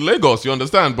standard in Lagos, you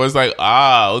understand? But it's like,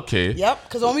 okay. Yep,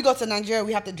 because when we go to Nigeria,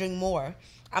 we have to drink more.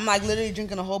 I'm like literally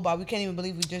drinking a whole bottle. We can't even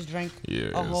believe we just drank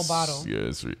a whole bottle. Yeah,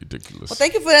 it's ridiculous. Well,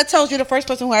 thank you for that toast. You're the first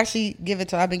person who actually give it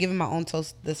to. I've been giving my own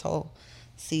toast this whole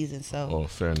season. So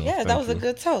fair enough. Yeah, that was a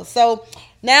good toast. So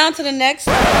now to the next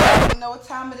one. You know what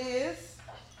time it is.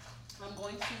 I'm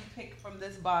going to pick from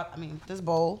this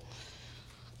bowl.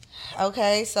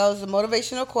 Okay, so it's a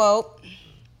motivational quote.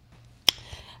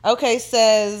 Okay,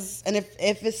 says, and if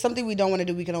it's something we don't want to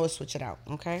do, we can always switch it out.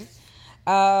 Okay.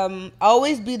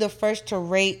 Always be the first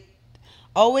rate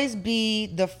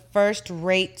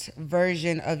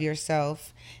version of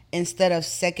yourself instead of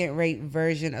second-rate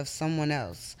version of someone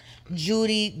else.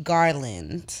 Judy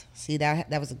Garland. See,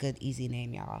 that was a good, easy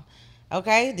name, y'all.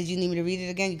 Okay? Did you need me to read it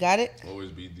again? You got it?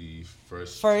 Always be the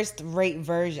first-rate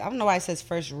version. I don't know why it says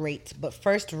first-rate, but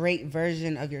first-rate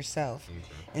version of yourself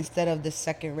instead of the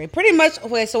second-rate. Pretty much,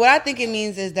 okay, so what I think it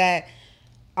means is that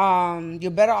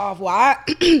you're better off. Well,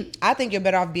 I think you're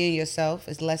better off being yourself.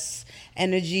 It's less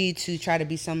energy to try to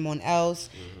be someone else.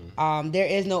 There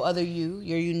is no other you.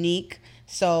 You're unique.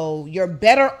 So you're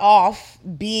better off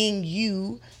being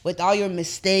you with all your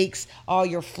mistakes, all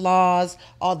your flaws,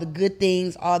 all the good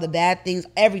things, all the bad things,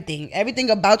 everything. Everything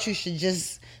about you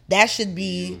should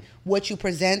be what you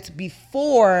present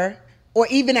before, or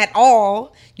even at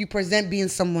all, you present being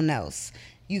someone else.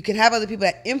 You can have other people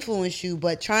that influence you,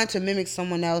 but trying to mimic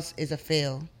someone else is a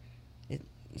fail.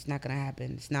 It's not going to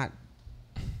happen. It's a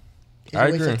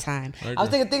waste of time. I was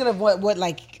thinking of what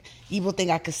like evil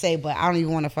thing I could say, but I don't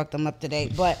even want to fuck them up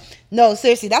today. But no,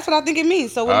 seriously, that's what I think it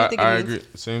means. So what do you think it means? I agree.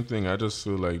 Same thing. I just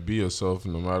feel like be yourself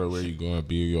no matter where you go, and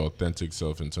be your authentic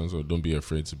self in terms of don't be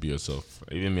afraid to be yourself.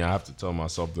 Even me, I have to tell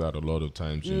myself that a lot of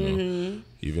times, you know.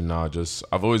 Even now,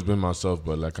 I've always been myself,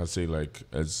 but like I say, like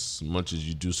as much as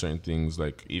you do certain things,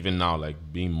 like even now, like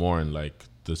being more in like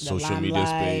the social media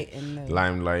space,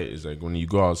 limelight is like when you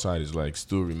go outside, it's like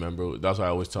still remember. That's why I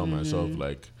always tell myself,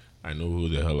 like, I know who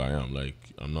the hell I am. Like,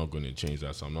 I'm not going to change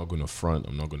that. So I'm not going to front.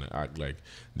 I'm not going to act like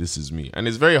this is me. And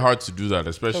it's very hard to do that,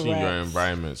 especially in your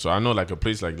environment. So I know like a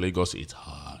place like Lagos, it's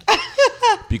hard.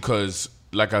 Because,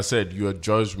 like I said, you're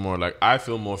judged more. Like, I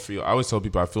feel more free. I always tell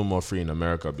people I feel more free in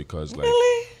America because, like,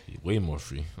 way more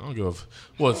free. I don't give a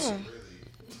what's...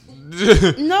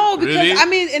 No, because really? I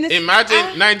mean, and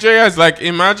imagine Nigeria is like,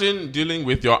 imagine dealing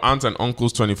with your aunts and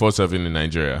uncles 24/7 in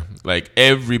Nigeria. Like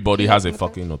everybody has a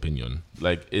fucking opinion.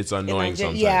 Like it's annoying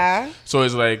sometimes. Yeah. So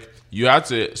it's like you have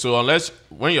to. So unless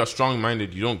when you're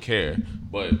strong-minded, you don't care.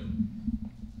 But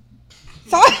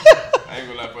I ain't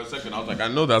gonna lie, for a second I was like, I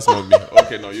know that's not me.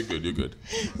 Okay, no, you're good. Look,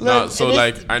 no, so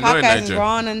like I know in Nigeria.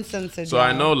 Raw and uncensored, so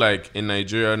I know like in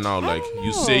Nigeria now, like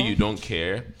you say you don't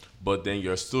care. But then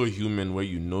you're still human where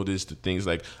you notice the things.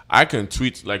 Like, I can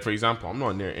tweet, like, for example, I'm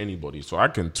not near anybody. So I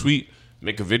can tweet,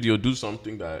 make a video, do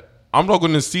something that I'm not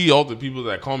going to see all the people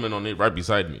that comment on it right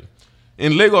beside me.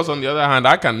 In Lagos, on the other hand,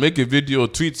 I can make a video,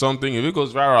 tweet something. If it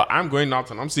goes viral, I'm going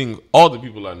out and I'm seeing all the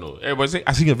people I know. Everybody saying,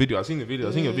 I seen a video.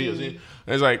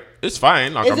 And it's like, it's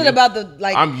fine. Like, about the,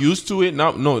 like... I'm used to it.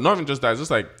 No, not even just that. It's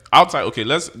just like, outside, okay,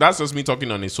 that's just me talking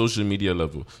on a social media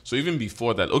level. So even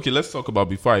before that, okay, let's talk about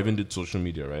before I even did social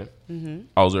media, right?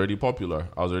 I was already popular.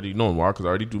 I was already known. Why? Because I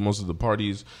already do most of the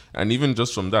parties. And even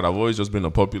just from that, I've always just been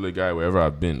a popular guy wherever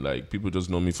I've been. Like, people just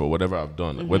know me for whatever I've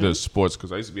done. Like, whether it's sports,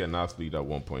 because I used to be an athlete at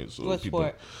one point. So what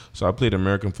sport? So I played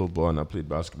American football and I played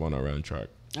basketball and I ran track.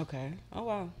 Okay. Oh,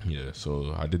 wow. Yeah,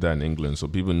 so I did that in England. So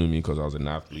people knew me because I was an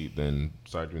athlete. Then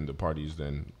started doing the parties.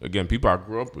 Then, again, people I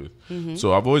grew up with.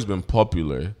 So I've always been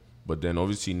popular. But then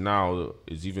obviously now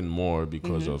it's even more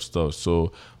because of stuff.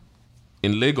 So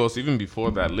in Lagos, even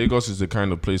before that, Lagos is the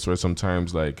kind of place where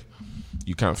sometimes like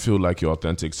you can't feel like your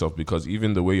authentic self because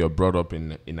even the way you're brought up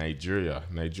in Nigeria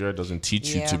doesn't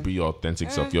teach you to be your authentic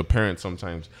self. Your parents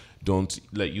sometimes don't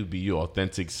let you be your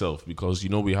authentic self because, you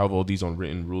know, we have all these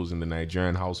unwritten rules in the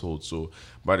Nigerian household. So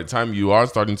by the time you are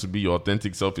starting to be your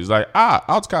authentic self, it's like,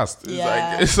 outcast.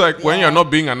 It's like when you're not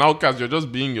being an outcast, you're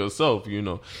just being yourself, you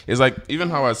know. It's like,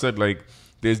 even how I said, like,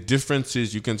 there's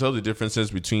differences. You can tell the differences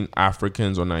between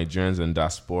Africans or Nigerians and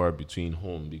diaspora between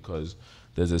home because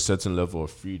there's a certain level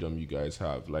of freedom you guys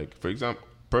have. Like, for example,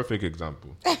 perfect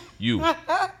example. You.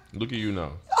 Look at you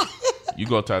now. You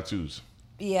got tattoos.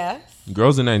 Yes.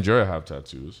 Girls in Nigeria have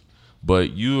tattoos. But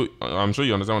I'm sure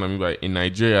you understand what I mean by in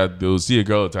Nigeria, they'll see a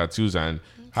girl with tattoos and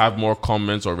have more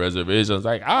comments or reservations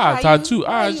like, tattoo.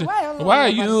 Why are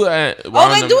you? They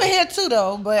do it here too,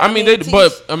 though. But I mean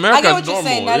but America's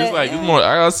normal. It's like it's more.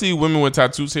 I see women with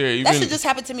tattoos here. Even, that shit just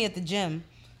happened to me at the gym.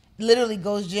 Literally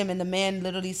goes gym, and the man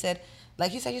literally said,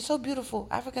 like, he said, "You're so beautiful,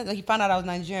 African." Like, he found out I was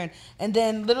Nigerian, and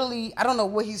then literally, I don't know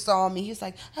what he saw on me. He was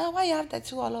like, "Oh, why you have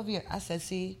tattoo all over you?" I said,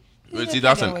 "See." But see,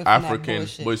 that's an African,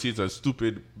 but see, it's a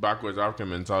stupid backwards African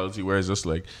mentality where it's just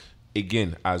like,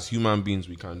 again, as human beings,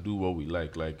 we can do what we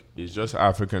like. Like, it's just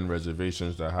African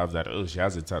reservations that have that, she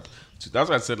has a tattoo. That's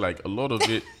why I said, like, a lot of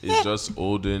it is just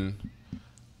olden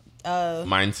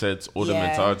mindsets, older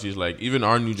mentalities. Like, even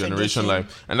our new generation, like,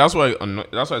 and that's why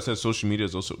I said social media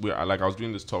is also, like, I was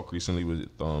doing this talk recently with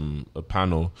a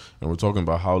panel, and we're talking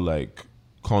about how, like,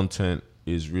 content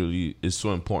is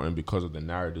so important because of the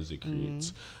narratives it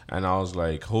creates. And I was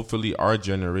like, hopefully our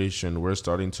generation, we're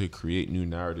starting to create new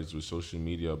narratives with social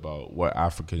media about what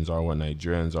Africans are, what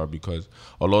Nigerians are, because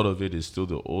a lot of it is still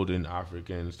the olden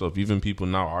African stuff. Even people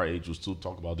now our age will still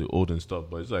talk about the olden stuff,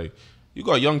 but it's like, you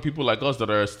got young people like us that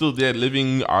are still there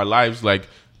living our lives. Like,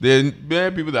 there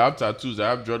are people that have tattoos,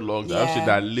 that have dreadlocks, that have shit,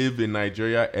 that live in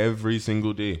Nigeria every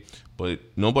single day. But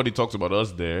nobody talks about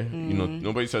us there. You know,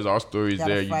 nobody says our stories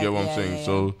there. You get what I'm saying?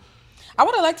 So I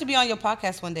would have liked to be on your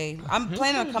podcast one day. I'm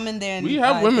planning on coming there. And we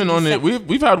have women on it.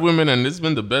 We've had women, and it's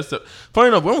been the best. Funny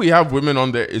enough, when we have women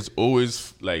on there, it's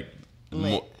always like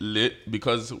lit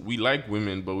because we like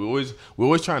women, but we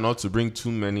always try not to bring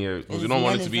too many because we don't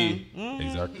want it to be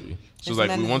exactly. So it's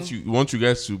like we want you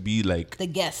guys to be like the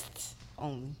guests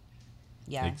only.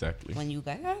 Yeah, exactly. When you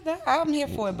guys, I'm here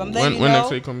for it. But when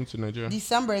next are you coming to Nigeria?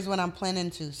 December is when I'm planning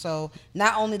to. So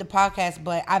not only the podcast,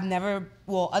 but I've never,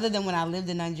 other than when I lived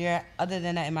in Nigeria, other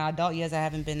than that, in my adult years, I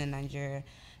haven't been in Nigeria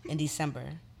in December.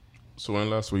 So when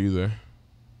last were you there?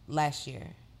 Last year.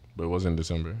 But it wasn't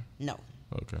December? No.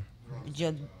 Okay.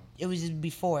 It was just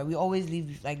before. We always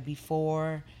leave like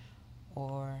before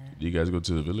or... Do you guys go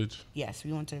to the village? Yes,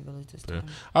 we went to the village this time.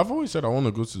 I've always said I want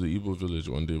to go to the Igbo village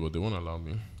one day, but they won't allow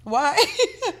me. Why?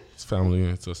 It's family.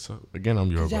 It's just, again,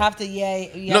 I'm Yoruba. You have to,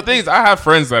 the thing is, I have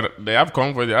friends that they have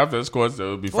comfort, they have escorts, they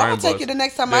will be fine. I'll take you the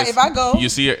next time if I go. You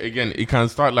see, again, it can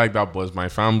start like that, but my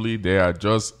family, they are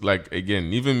just like,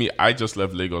 again, even me, I just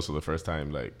left Lagos for the first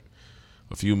time, like,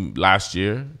 last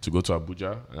year to go to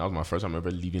Abuja, and that was my first time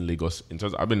ever leaving Lagos. In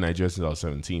terms, I've been in Nigeria since I was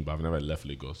 17, but I've never left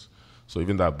Lagos. So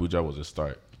even that Abuja was a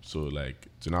start. So like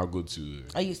to now go to.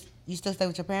 Are you still stay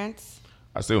with your parents?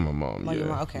 I stay with my mom. Your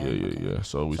mom? Okay. Yeah.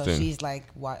 So we stay. She's like,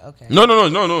 what? Okay. No,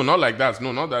 not like that.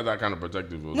 No, not that kind of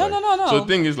protective. No. So the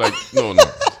thing is like, no.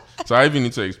 So I even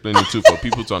need to explain it too for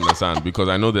people to understand because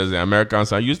I know there's the American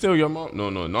side. You stay with your mom? No,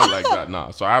 not like that.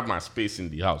 Nah. So I have my space in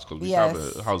the house because we have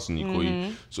a house in Ikoyi.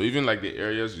 Mm-hmm. So even like the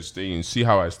areas you stay in, see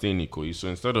how I stay in Ikoyi. So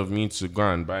instead of me to go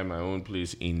and buy my own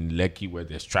place in Lekki where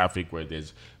there's traffic, where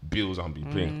there's bills I'll be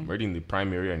paying, I'm already in the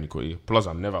prime area in Ikoyi. Plus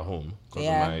I'm never home because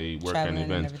of my work and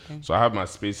events. So I have my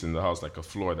space in the house, like a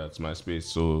floor that's my space.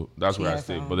 So that's where I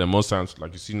stay. But then most times,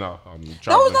 like you see now, I'm traveling.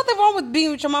 There was nothing wrong with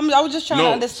being with your mom. I was just trying to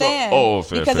understand.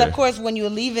 Because of course when you're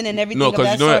leaving and everything. No,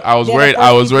 because you know, I was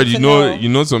worried. You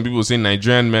know, some people say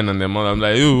Nigerian men and their mother. I'm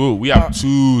like, ooh, we have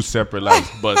two separate lives.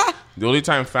 But the only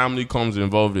time family comes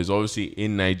involved is obviously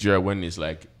in Nigeria when it's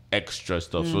like extra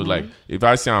stuff. So like, if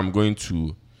I say I'm going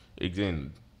to,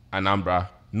 again, Anambra,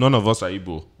 none of us are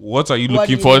Igbo. What are you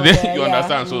looking for there? You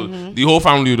understand? So the whole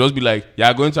family would just be like,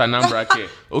 yeah, going to Anambra care.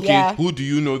 Okay, who do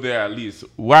you know there at least?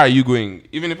 Why are you going?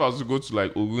 Even if I was to go to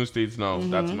like Ogun State now,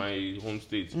 that's my home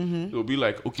state. It will be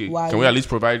like, okay, can we at least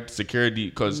provide security?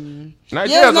 Because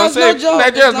Nigeria's not safe.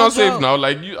 Nigeria's not safe now.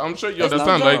 Like I'm sure you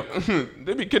understand. Like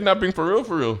they be kidnapping for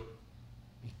real.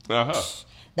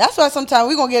 That's why sometimes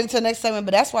we're going to get into the next segment,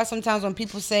 but that's why sometimes when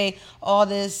people say all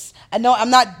this, I know I'm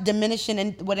not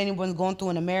diminishing what anyone's going through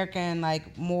in America and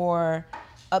like more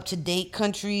up-to-date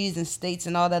countries and states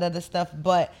and all that other stuff,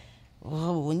 but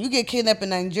when you get kidnapped in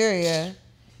Nigeria,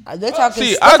 they're talking.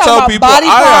 See, I tell people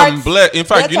I am blessed. In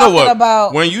fact, you know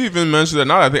what? When you even mention that,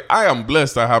 now I think I am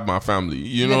blessed I have my family.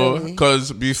 You know,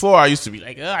 because before I used to be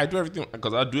like, I do everything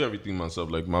because I do everything myself,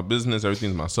 like my business,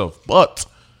 everything's myself, but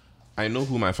I know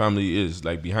who my family is,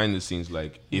 like behind the scenes,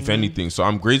 like if anything. So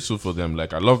I'm grateful for them.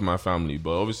 Like I love my family,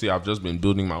 but obviously I've just been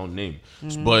building my own name.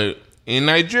 But in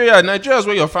Nigeria is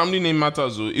where your family name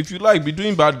matters. So if you like be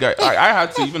doing bad guy, I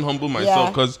had to even humble myself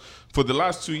because for the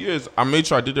last 2 years I made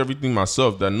sure I did everything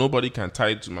myself that nobody can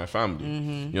tie it to my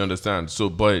family. You understand? So,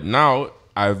 but now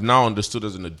I've now understood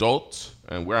as an adult,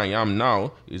 and where I am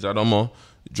now is that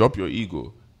drop your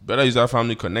ego. Better use that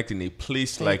family connect in a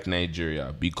place like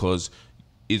Nigeria because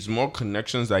it's more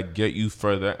connections that get you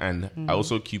further and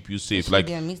also keep you safe. Like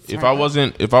if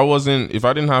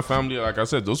I didn't have family, like I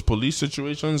said, those police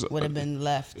situations would have been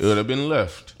left. It would have been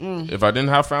left. If I didn't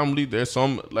have family, there's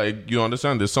some, like, you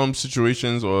understand, there's some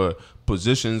situations or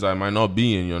positions I might not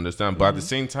be in, you understand? But at the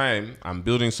same time, I'm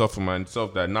building stuff for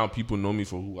myself that now people know me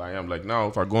for who I am. Like now,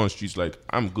 if I go on streets, like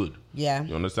I'm good. Yeah.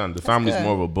 You understand? The family's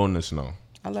more of a bonus now.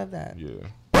 I love that.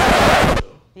 Yeah.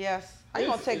 Yes. I'm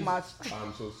gonna take my.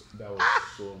 That was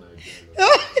so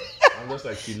Nigerian. I'm just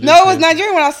like, no, it was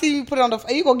Nigerian when I see you put it on the.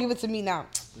 You gonna give it to me now?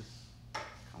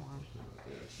 Come on.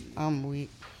 I'm weak.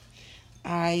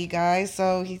 All right, you guys.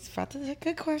 So he's about to take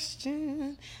a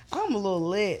question. I'm a little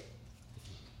lit.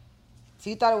 So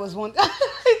you thought it was one? You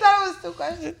thought it was two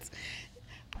questions?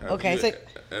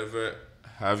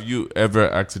 Have you ever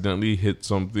accidentally hit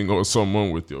something or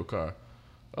someone with your car?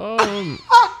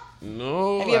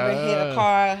 No. Have you ever hit a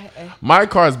car? My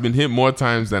car has been hit more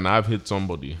times than I've hit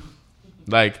somebody.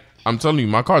 Like, I'm telling you,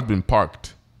 my car's been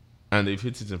parked and they've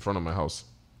hit it in front of my house.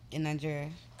 In Nigeria.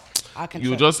 I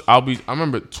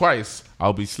remember twice,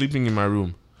 I'll be sleeping in my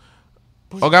room.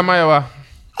 Oga Mayawa.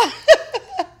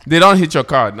 They don't hit your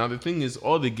car. Now, the thing is,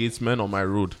 all the gatesmen on my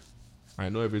road, I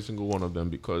know every single one of them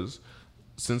because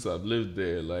since I've lived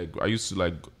there, like, I used to,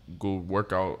 like, go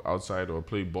work out outside or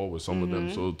play ball with some of them.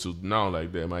 So to now,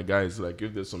 like, they're my guys. Like,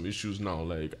 if there's some issues now,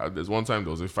 like, there's one time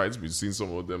there was a fight between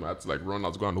some of them. I had to, like, run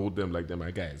out, go and hold them like they're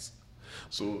my guys.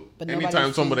 So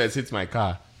anytime somebody has hit my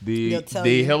car,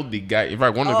 they held the guy. In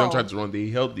fact, one of them tried to run. They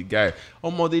held the guy.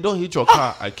 Oh, they don't hit your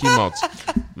car. I came out.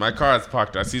 My car is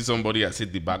parked. I see somebody has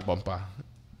hit the back bumper.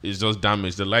 It's just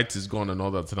damaged. The light is gone and all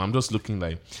that. And I'm just looking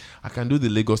like, I can do the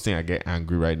Lagos thing. I get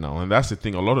angry right now. And that's the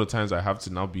thing. A lot of times I have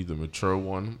to now be the mature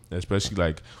one, especially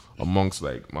like amongst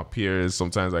like my peers.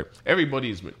 Sometimes like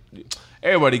everybody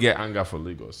get anger for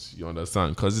Lagos. You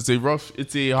understand? Because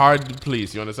it's a hard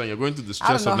place. You understand? You're going through the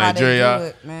stress of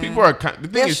Nigeria. People are the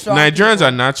thing is, Nigerians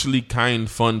are naturally kind,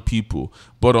 fun people.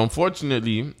 But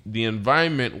unfortunately, the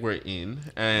environment we're in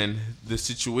and the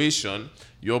situation,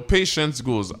 your patience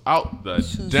goes out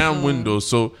the damn window.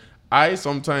 So I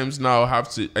sometimes now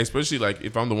have to, especially like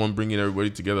if I'm the one bringing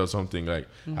everybody together or something, like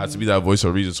I have to be that voice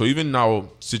of reason. So even now,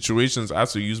 situations, I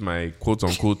have to use my quote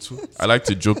unquote, I like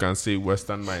to joke and say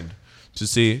Western mind, to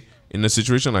say in a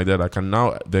situation like that, I can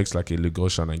now vex like a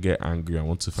Lagosian and get angry. I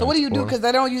want to fight. So what do you do? Because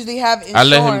they don't usually have insurance.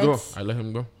 I let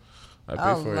him go. I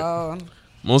pay for it.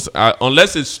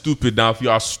 Unless it's stupid. Now, if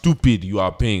you are stupid, you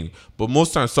are paying. But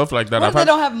most times, stuff like that. What if they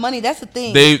don't have money? That's the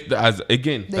thing.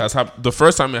 That's happened. The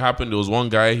first time it happened, there was one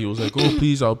guy. He was like, "Oh,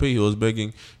 please, I'll pay." He was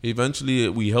begging. Eventually,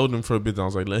 we held him for a bit. And I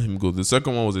was like, "Let him go." The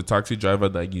second one was a taxi driver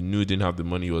that you knew didn't have the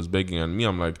money. He was begging, and me,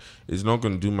 I'm like, "It's not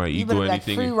going to do my ego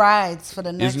anything." Free rides for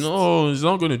the next. It's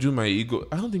not going to do my ego.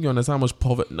 I don't think you understand how much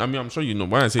poverty. I mean, I'm sure you know.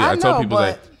 When I say, I tell people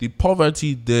like the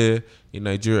poverty there in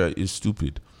Nigeria is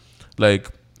stupid. Like,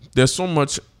 there's so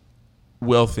much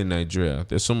wealth in Nigeria.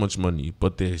 There's so much money,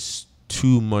 but there's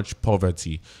too much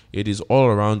poverty. It is all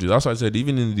around you. That's why I said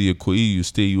even in the Ikoyi you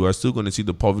stay, you are still going to see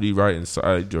the poverty right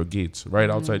inside your gates, right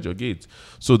outside your gates.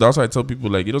 So that's why I tell people,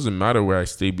 like, it doesn't matter where I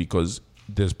stay because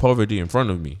there's poverty in front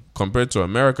of me. Compared to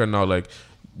America now, like,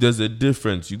 there's a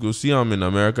difference. You go see them in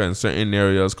America in certain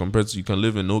areas compared to you can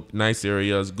live in nice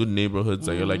areas, good neighborhoods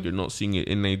that you're not seeing it.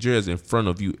 In Nigeria, it's in front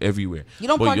of you everywhere. You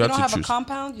don't park. You don't have a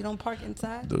compound. You don't park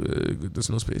inside. There's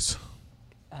no space.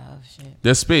 Oh shit.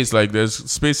 There's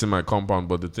space in my compound,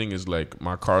 but the thing is, like,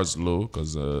 my car's low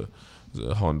because it's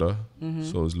a Honda,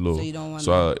 so it's low. So you don't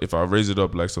want if I raise it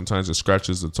up, like, sometimes it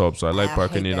scratches the top. So I like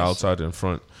parking it outside in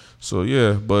front. So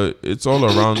yeah, but it's all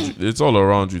around. It's all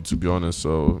around you, to be honest.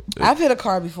 So I've hit a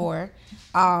car before,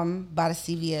 by the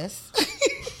CVS.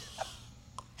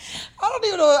 I don't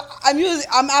even know.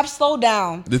 I'm slowed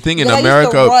down. The thing in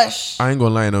America, I ain't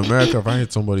gonna lie. In America, if I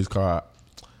hit somebody's car,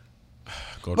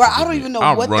 bro, I don't even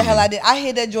know what the hell I did. I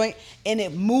hit that joint and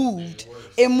it moved.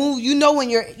 It moved. You know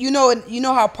when you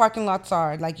know how parking lots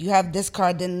are. Like, you have this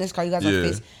car, then this car. You guys have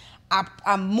face.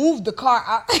 I moved the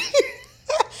car.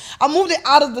 I moved it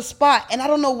out of the spot, and I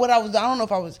don't know what I was. I don't know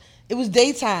if it was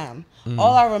daytime.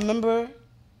 All I remember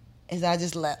is I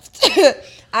just left.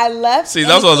 I left. See,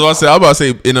 that's what I was about to say. I was about to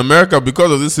say, in America,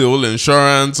 because of this whole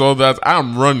insurance, all that,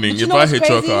 I'm running if I hit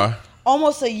your car.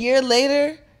 Almost a year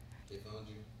later,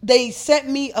 they sent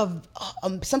me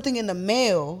something in the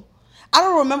mail. I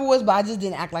don't remember what it was, but I just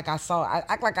didn't act like I saw it. I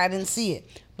act like I didn't see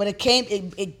it. But it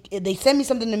came. They sent me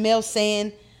something in the mail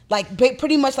saying, like,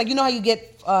 pretty much like, you know how you get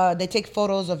they take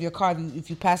photos of your car if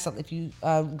you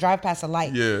drive past a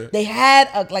light. Yeah. They had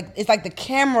it's like the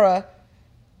camera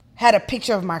had a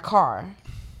picture of my car,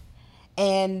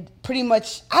 and pretty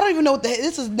much I don't even know what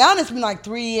this is now. It's been like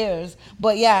 3 years,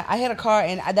 but yeah, I hit a car,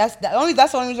 and that's the only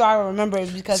reason I remember is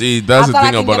because that's the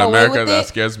thing about America that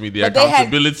scares me. The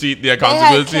accountability, they had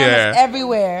cameras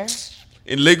everywhere.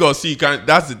 In Lagos, you can't.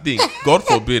 That's the thing. God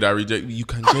forbid I reject. You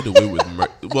can get away with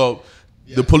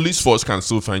the police force can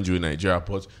still find you in Nigeria,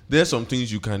 but there's some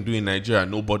things you can do in Nigeria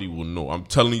nobody will know. I'm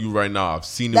telling you right now, I've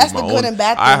seen it with my own. That's the good and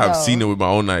bad thing, I have seen it with my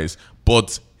own eyes.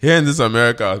 But here in this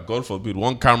America, God forbid,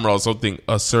 one camera or something,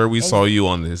 sir, we saw you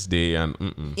on this day, and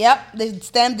Yep, they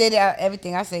stamp data out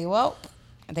everything. I say, well,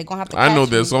 they're gonna have to. I know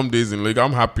there's some days in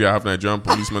I'm happy I have Nigerian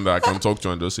policemen that I can talk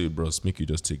to and just say, bros, make you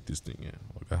just take this thing,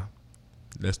 okay?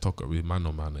 Let's talk with man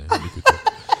on man.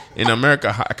 In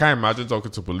America, I can't imagine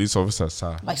talking to police officers,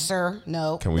 sir. Like, sir,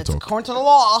 no. Can we talk? According to the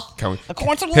law. Can we?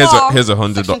 According to the law. Here's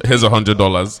 $100. Here's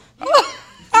 $100.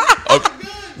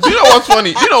 Do you know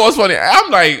what's funny?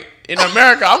 I'm like, in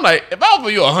America, if I offer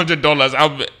you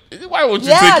 $100, why won't you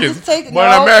take it?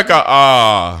 But in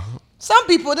America, some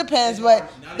people, it depends,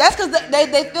 but that's because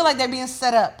they feel like they're being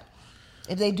set up.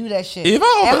 If they do that shit. And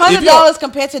 $100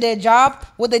 compared to their job,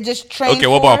 would they just train? Okay,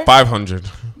 what about $500?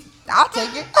 I'll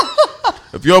take it.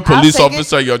 If you're a police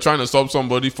officer, you're trying to stop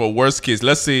somebody for worst case,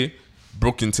 let's say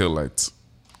broken tail lights.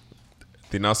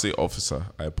 They now say, officer,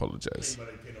 I apologize.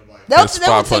 They'll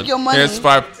take your money.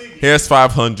 Here's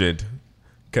 500.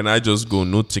 Can I just go?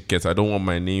 No ticket. I don't want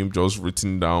my name just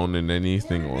written down in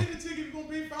anything.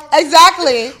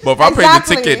 Exactly. But if I pay the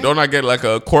ticket, don't I get like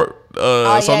a court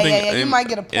something. Yeah. You might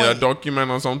get a point. In a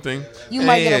document or something. You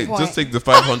might get a point. Just take the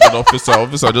 500,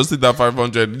 officer. Just take that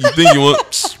 500. You think you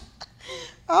want?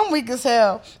 I'm weak as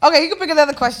hell. Okay, you can pick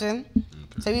another question. Okay.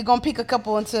 So we're gonna pick a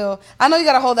couple until I know you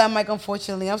gotta hold that mic.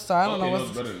 Unfortunately, I'm sorry. I don't know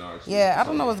what's. Better now, yeah, I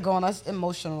don't know what's going on. It's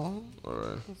emotional. All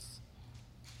right.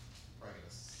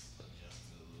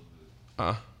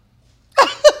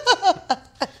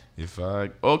 If I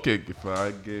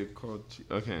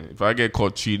get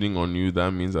caught cheating on you,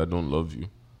 that means I don't love you.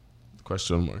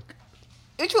 Question mark.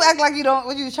 Did you act like you don't?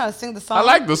 What you trying to sing the song? I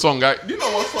like the song. You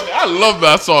know what's funny? I love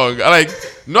that song.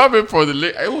 Not even for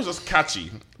the it was just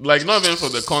catchy. Like not even for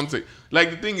the context. Like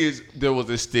the thing is, there was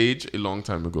a stage a long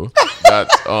time ago that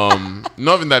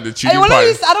not even that the cheating part.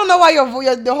 I don't know why your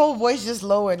whole voice just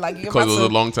lowered. Like because it was a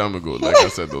long time ago. Like I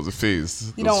said, there was a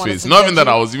phase. You don't want to not even that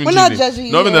I was even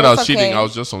cheating. Not even that I was cheating. I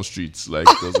was just on streets. Like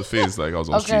there was a phase. Like I was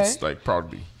on streets. Like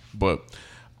proudly. But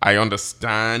I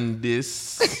understand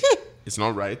this. It's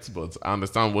not right, but I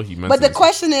understand what he meant. But the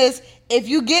question is, if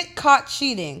you get caught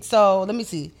cheating, so let me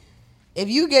see. If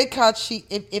you get caught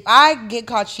if I get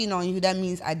caught cheating on you, that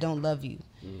means I don't love you.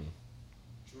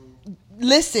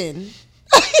 Listen.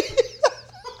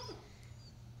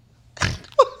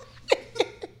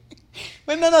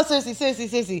 But no,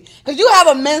 seriously. Because you have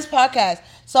a men's podcast.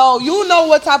 So you know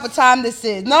what type of time this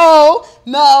is. No.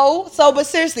 So, but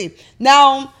seriously.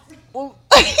 Now...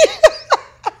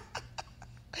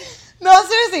 No,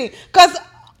 seriously, because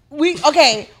when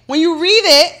you read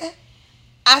it,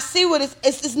 I see what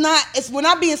it's not. We're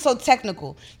not being so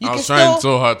technical. I was trying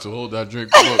so hard to hold that drink.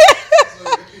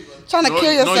 Trying to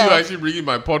kill yourself. No, you actually bringing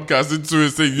my podcast into it,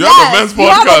 saying you have a men's podcast. You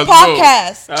have a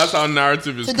podcast. No, that's how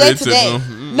narrative is created. Today.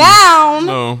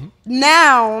 No.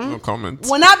 Now, no comment.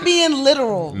 We're not being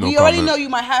literal. No we already know you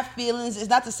might have feelings. It's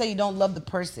not to say you don't love the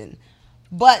person,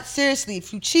 but seriously,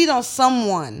 if you cheat on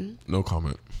someone, no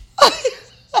comment.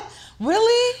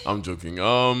 Really? I'm joking.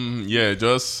 Yeah,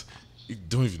 just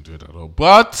don't even do it at all.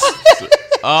 But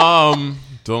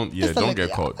don't get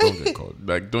caught. Don't get caught.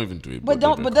 Like don't even do it. But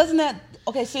doesn't that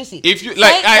seriously? If you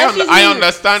like, I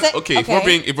understand.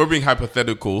 If we're being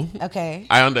hypothetical,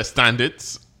 I understand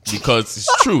it because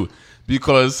it's true.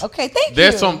 Because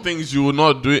there's some things you will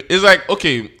not do. It's like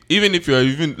even if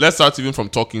let's start from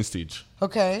talking stage.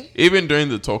 Even during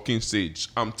the talking stage,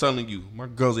 I'm telling you, my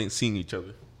girls ain't seeing each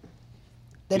other.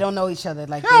 They don't know each other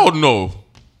like that. Hell no.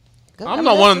 I'm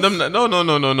not one of them.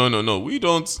 No. We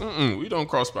don't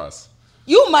cross paths.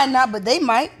 You might not, but they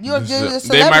might. You're a celebrity.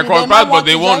 They might cross paths, but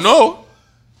they won't know.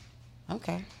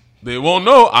 Okay. They won't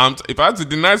know. If I had to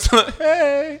deny something,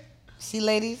 hey. See,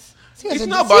 ladies? It's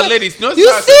not about ladies. No,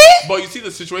 you see? But you see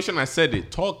the situation I said it,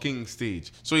 talking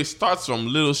stage. So it starts from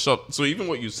little shop. So even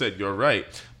what you said, you're right.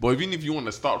 But even if you want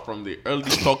to start from the early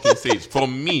talking stage, for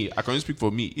me, I can only speak for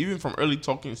me, even from early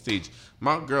talking stage,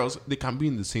 my girls, they can be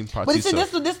in the same party. But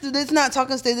this not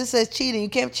talking stage. This says cheating. You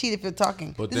can't cheat if you're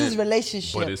talking. This is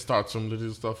relationship. But it starts from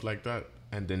little stuff like that.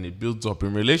 And then it builds up.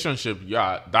 In relationship,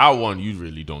 that one, you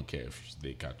really don't care if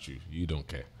they catch you. You don't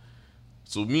care.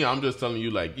 So me, I'm just telling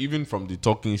you, like, even from the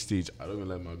talking stage, I don't even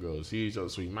let my girls see each other.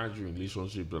 So imagine a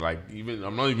relationship, but like,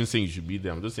 I'm not even saying you should be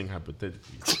there. I'm just saying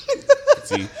hypothetically.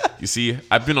 You see,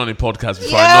 I've been on a podcast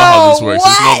before. I know how this works.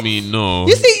 What? It's not me. No.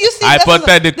 You see.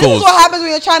 Hypotheticals. This is what happens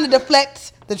when you're trying to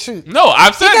deflect the truth. No,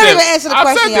 I've said can't even answer the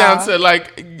question, said the answer.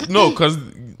 Like, no, because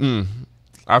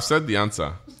I've said the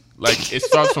answer. Like, it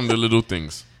starts from the little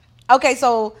things. Okay,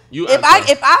 so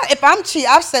if I'm cheating,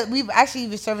 I've said we've actually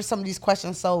reserved some of these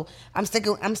questions, so I'm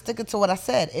sticking to what I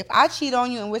said. If I cheat on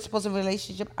you and we're supposed to be in a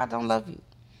relationship, I don't love you.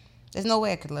 There's no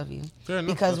way I could love you. Fair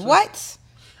enough, because what?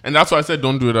 And that's why I said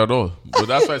don't do it at all. But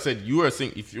that's why I said you were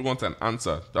saying if you want an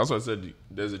answer. That's why I said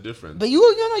there's a difference. But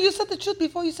you said the truth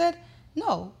before you said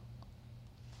no.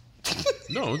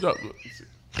 No.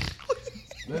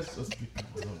 Let's just keep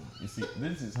people alone. You see,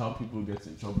 this is how people get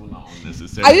in trouble now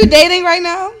unnecessarily. Are you dating right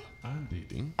now? I'm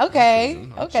dating. Okay,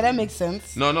 that makes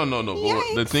sense. No.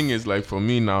 But the thing is, like, for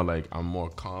me now, like, I'm more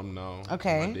calm now.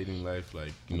 Okay. My dating life,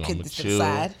 like, I'm gonna chill.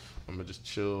 I'm gonna just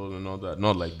chill and all that.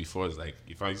 Not like before. It's like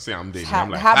if I say I'm dating, I'm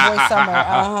like hot boy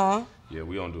summer. Yeah,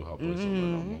 we don't do hot boy summer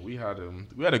no more. We had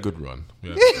a good run. We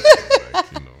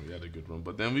had a good run.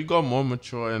 But then we got more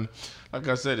mature, and like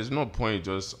I said, it's no point.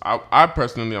 Just I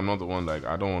personally, I'm not the one. Like,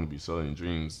 I don't want to be selling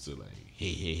dreams to like.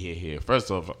 Hey.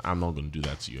 First off, I'm not gonna do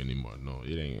that to you anymore. No,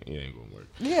 it ain't gonna work.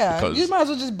 Yeah, because you might as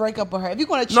well just break up with her if you're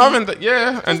gonna cheat. No, and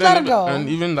then and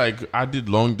even like I did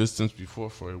long distance before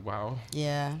for a while.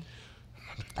 Yeah,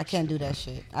 I can't do that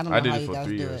shit. I don't know how you guys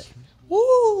do it.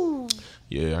 Woo!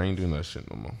 Yeah, I ain't doing that shit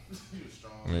no more.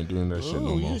 I ain't doing that shit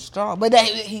no more. You strong, but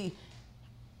he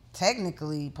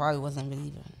technically probably wasn't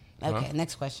believing. Okay,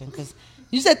 next question. Because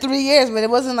you said 3 years, but it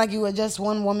wasn't like you were just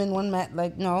one woman, one man.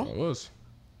 Like, no. I was.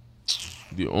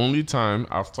 The only time,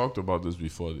 I've talked about this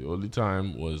before, the only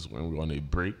time was when we were on a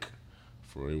break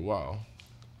for a while.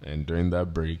 And during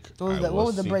that break, what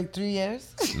was the break, 3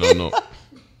 years? No.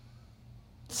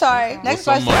 Sorry, next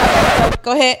question.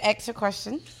 Go ahead, ask your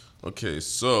question. Okay,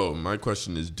 so my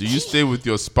question is, do you stay with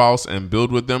your spouse and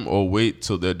build with them or wait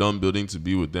till they're done building to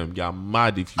be with them? You're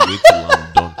mad if you wait till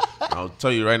I'm done. I'll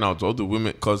tell you right now, to all the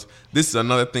women, because this is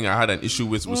another thing I had an issue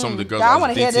with some of the girls I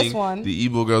was dating, hear this one. The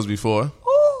Igbo girls before.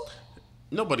 Ooh.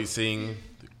 Nobody's saying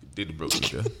they the broke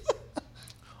nigga.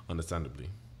 Understandably.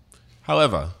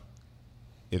 However,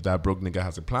 if that broke nigga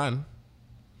has a plan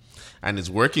and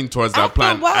is working towards that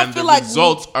plan and the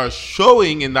results are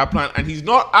showing in that plan and he's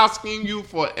not asking you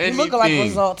for anything. Look like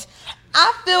results.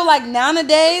 I feel like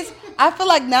nowadays,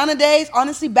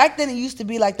 honestly, back then it used to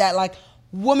be like that. Like,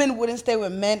 women wouldn't stay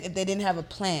with men if they didn't have a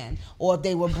plan or if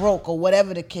they were broke or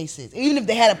whatever the case is. Even if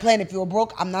they had a plan, if you were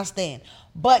broke, I'm not staying.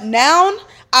 But now,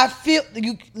 I feel,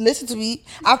 you listen to me,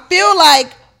 I feel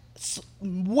like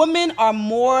women are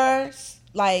more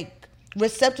like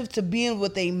receptive to being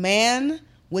with a man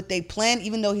with a plan,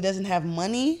 even though he doesn't have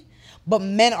money. But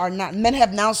men are not. Men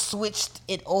have now switched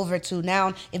it over to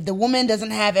now, if the woman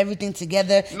doesn't have everything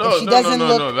together, No,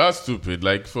 that's stupid.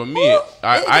 Like, for me,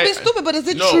 it's stupid, but is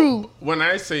it true? When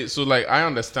I say, so like, I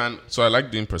understand, so I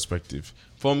like doing perspective.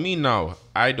 For me now,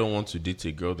 I don't want to date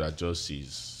a girl that just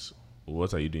sees,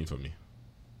 what are you doing for me?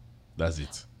 That's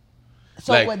it.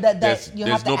 So like,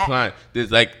 there's no plan.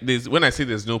 There's when I say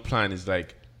there's no plan, it's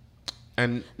like,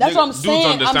 and that's what I'm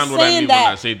saying. Dudes understand what I mean when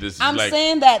I say this. I'm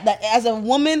saying that as a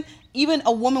woman, even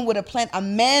a woman with a plan, a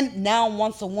man now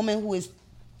wants a woman who is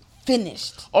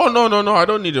finished. Oh, no. I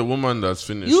don't need a woman that's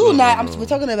finished. We're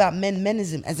talking about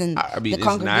menism, as in the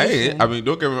congregation.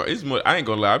 Don't get me wrong. It's more, I ain't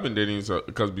gonna lie. I've been dating,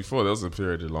 because before there was a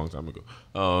period a long time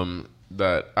ago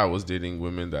that I was dating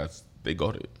women that they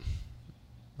got it.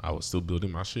 I was still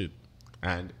building my shit.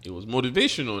 And it was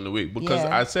motivational in a way, because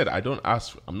I said,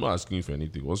 I'm not asking you for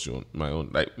anything. What's my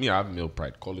own? Like me, I have male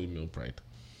pride. Call it male pride.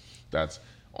 That's,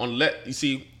 unless, you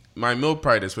see, my male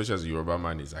pride, especially as a Yoruba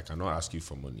man, is I cannot ask you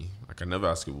for money. I can never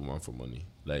ask a woman for money.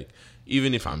 Like,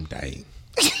 even if I'm dying.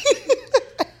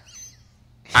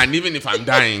 And even if I'm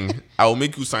dying, I will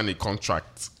make you sign a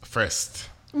contract first.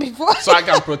 So I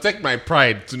can protect my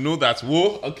pride to know that,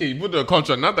 okay, you put the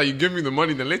contract. Now that you give me the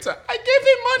money, then later, I gave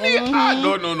him money.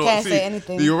 No. Can't say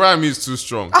anything. The Yoruba me is too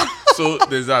strong. So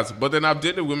there's that. But then I've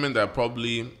dated women that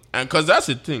probably, and because that's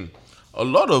the thing, a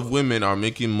lot of women are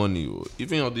making money.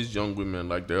 Even all these young women,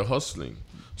 like, they're hustling.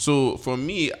 So for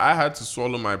me, I had to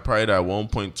swallow my pride at one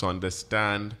point to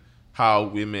understand how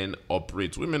women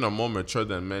operate. Women are more mature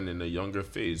than men in a younger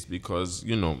phase because,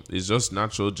 it's just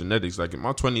natural genetics. Like, in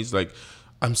my 20s, like,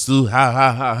 I'm still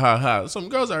ha. Some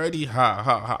girls are already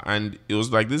ha. And it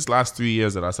was like this last 3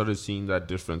 years that I started seeing that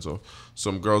difference of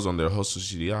some girls on their hustle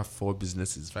shit. They have 4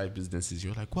 businesses, 5 businesses.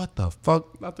 You're like, what the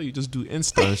fuck? I thought you just do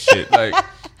Insta and shit. Like,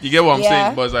 you get what I'm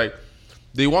saying? But it's like,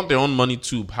 they want their own money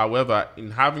too. However, in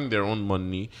having their own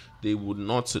money, they would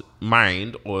not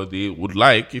mind, or they would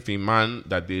like if a man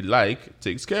that they like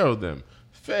takes care of them.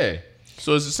 Fair.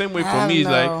 So it's the same way for me. It's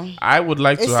like, I would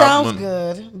like to have money. It sounds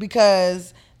good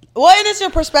because... Well, it is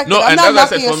your perspective. No, and as I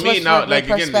said, for me now, like,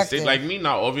 again, like me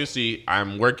now, obviously,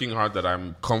 I'm working hard that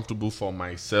I'm comfortable for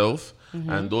myself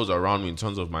and those around me in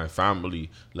terms of my family.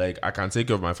 Like, I can take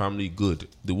care of my family good.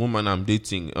 The woman I'm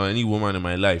dating, or any woman in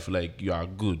my life, like, you are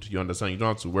good. You understand? You don't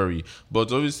have to worry.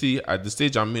 But obviously, at the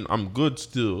stage I'm in, I'm good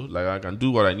still. Like, I can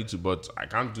do what I need to, but I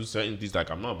can't do certain things.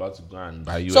 Like, I'm not about to go and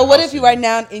buy you. So, what if you right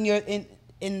now in your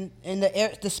in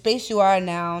the space you are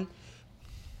now?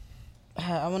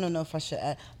 I want to know if I should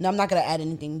add. No, I'm not going to add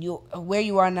anything. Where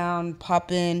you are now,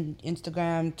 pop in,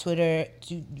 Instagram, Twitter,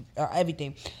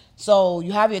 everything. So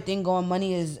you have your thing going.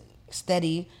 Money is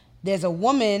steady. There's a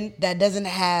woman that doesn't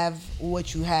have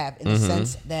what you have in the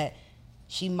sense that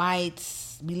she might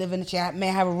be living, she may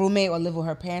have a roommate or live with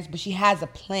her parents, but she has a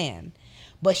plan.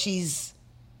 But she's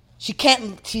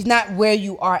not where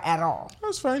you are at all.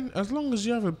 That's fine. As long as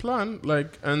you have a plan.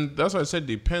 Like, and that's why I said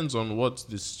depends on what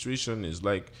the situation is.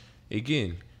 Like,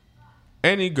 again,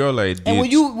 any girl I date... And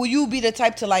will you be the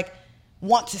type to, like,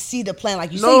 want to see the plan?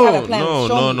 Like, you say you have a plan.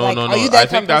 No. Are you that I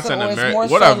think that's an American...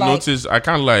 What I've noticed, I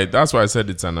can't lie, that's why I said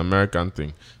it's an American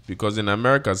thing. Because in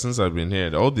America, since I've been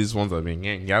here, all these ones have been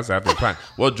here. You have to have a plan.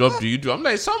 What job do you do? I'm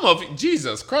like, some of it,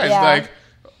 Jesus Christ. Yeah. Like,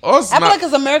 I feel like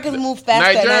because Americans move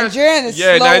faster. Nigerian is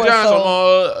slower. Nigerians,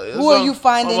 so who are you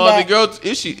finding that? The girl,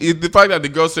 the fact that the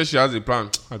girl says she has a plan,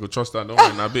 I could trust her. Don't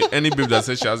worry. Any babe that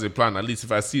says she has a plan, at least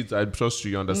if I see it, I trust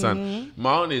you. You understand? Mm-hmm.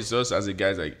 My own is just as a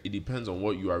guy, like it depends on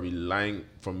what you are relying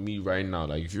from me right now.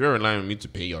 Like if you're relying on me to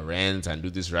pay your rent and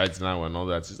do this right now and all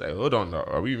that, it's like, hold on,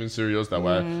 are we even serious? That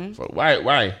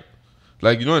why?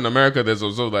 Like, you know, in America, there's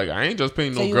also, like, I ain't just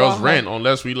paying no girl's rent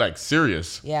unless we, like,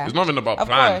 serious. Yeah. It's not even about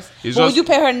plan. It's would you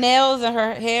pay her nails and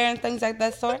her hair and things like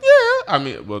that sort? Yeah. I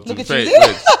mean, well, to be fair,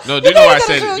 no, do you know why I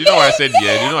said, yeah? Do you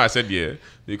know why I said yeah?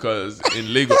 Because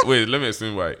in Lagos, wait, let me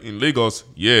explain why. In Lagos,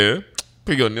 yeah,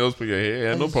 pay your nails, pay your hair,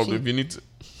 yeah, no problem. If you need to.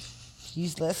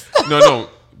 Useless.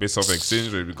 No. Based off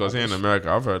exchange rate, because here in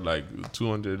America, I've heard, like,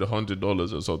 $200,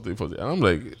 $100 or something for that. And I'm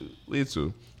like, wait,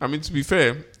 so. I mean, to be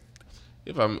fair,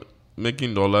 if I'm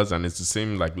making dollars and it's the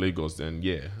same like Lagos, then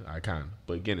yeah, I can.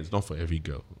 But again, it's not for every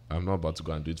girl. I'm not about to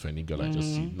go and do it for any girl I just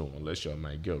see. No, unless you're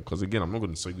my girl. Because again, I'm not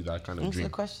going to sell you that kind of dream. Answer the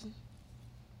question.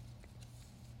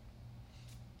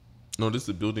 No, this is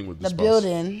the building with the spouse.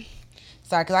 Building.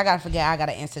 Sorry, because I got to forget. I got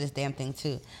to answer this damn thing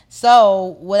too.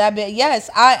 So, would I be? Yes,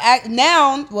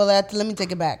 now, well, let me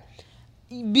take it back.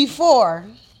 Before,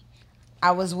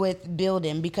 I was with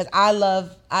building because I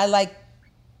like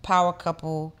power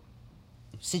couple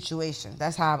situation.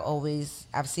 That's how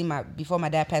I've seen before my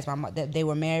dad passed, they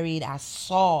were married. I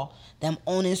saw them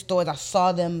owning stores. I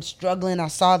saw them struggling. I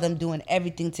saw them doing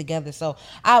everything together. So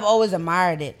I've always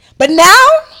admired it. But now,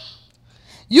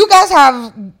 you guys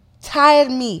have tired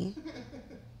me.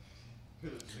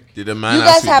 Did the man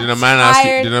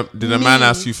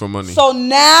ask you for money? So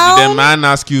now, did the man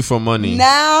ask you for money?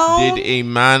 Now, did a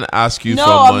man ask you for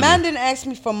money? No, a man didn't ask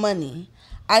me for money.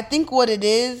 I think what it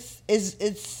is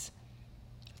it's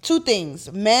two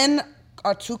things. Men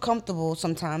are too comfortable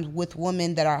sometimes with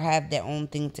women that have their own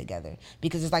thing together,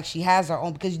 because it's like she has her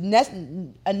own. Because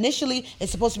initially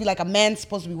it's supposed to be like a man's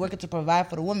supposed to be working to provide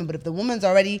for the woman, but if the woman's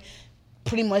already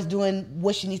pretty much doing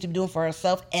what she needs to be doing for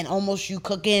herself, and almost you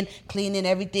cooking, cleaning,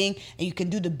 everything, and you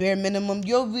can do the bare minimum,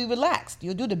 you'll be relaxed.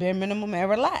 You'll do the bare minimum and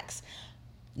relax.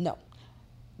 No.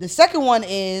 The second one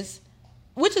is,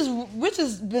 which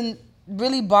has been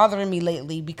really bothering me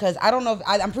lately, because I don't know if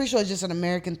I'm pretty sure it's just an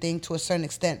American thing to a certain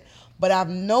extent, but I've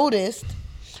noticed,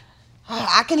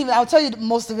 I'll tell you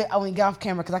most of it when we get off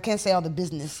camera, because I can't say all the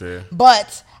business. Fair.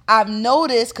 But I've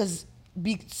noticed, because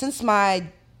since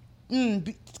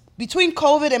between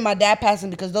COVID and my dad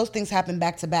passing, because those things happen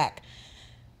back to back,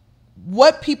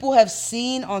 what people have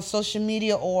seen on social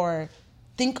media or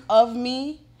think of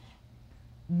me,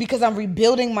 because I'm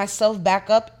rebuilding myself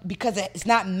back up, because it's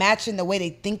not matching the way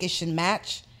they think it should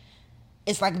match.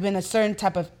 It's like been a certain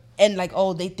type of, and like,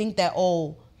 oh, they think that,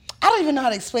 oh, I don't even know how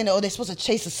to explain it. Oh, they're supposed to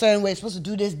chase a certain way. They're supposed to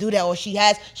do this, do that. Or she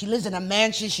lives in a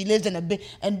mansion. She lives in a big,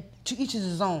 and to each is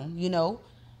his own, you know?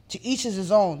 To each is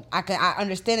his own. I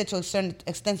understand it to a certain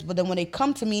extent, but then when they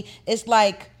come to me, it's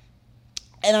like,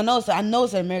 and I know it's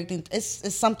an American thing.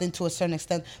 It's something to a certain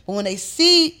extent. But when they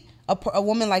see a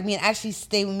woman like me and actually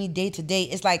stay with me day to day,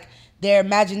 it's like their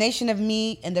imagination of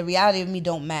me and the reality of me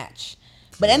don't match.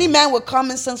 But any man with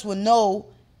common sense would know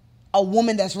a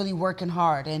woman that's really working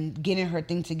hard and getting her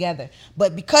thing together.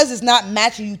 But because it's not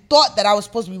matching, you thought that I was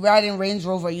supposed to be riding Range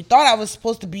Rover. You thought I was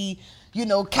supposed to be, you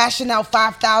know, cashing out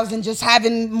 $5,000, just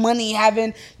having money,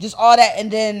 having just all that,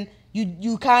 and then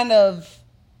you kind of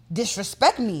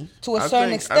disrespect me to a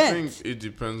certain extent. I think it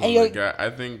depends on the guy. I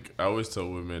think I always tell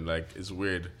women, like, it's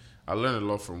weird. I learn a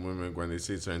lot from women when they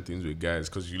say certain things with guys,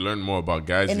 because you learn more about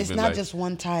guys. And it's not just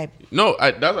one type. No,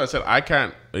 that's what I said. I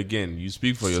can't. Again, you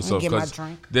speak for yourself. Get my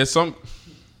drink. There's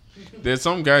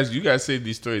some guys. You guys say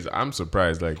these stories. I'm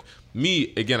surprised. Like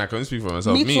me, again, I can't speak for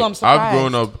myself. Me too. I'm surprised. I've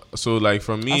grown up. So like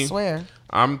for me, I swear,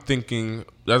 I'm thinking.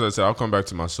 As I said, I'll come back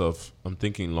to myself. I'm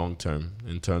thinking long term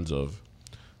in terms of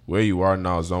where you are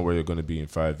now is not where you're going to be in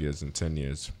 5 years and 10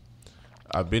 years.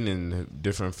 I've been in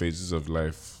different phases of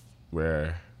life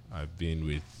where I've been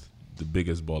with the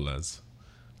biggest ballers.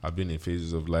 I've been in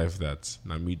phases of life that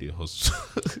now me they hustle.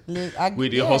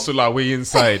 Hustle our way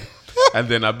inside. And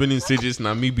then I've been in stages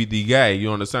now me be the guy. You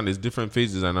understand? There's different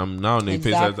phases, and I'm now in a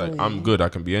phase that's like I'm good. I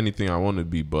can be anything I want to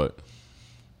be. But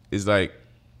it's like,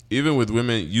 even with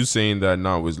women, you saying that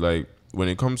now is like, when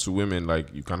it comes to women,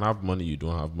 like, you can have money, you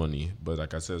don't have money. But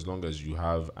like I said, as long as you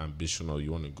have ambition or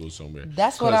you want to go somewhere.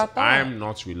 That's what I thought. I'm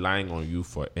not relying on you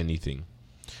for anything.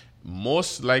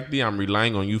 Most likely I'm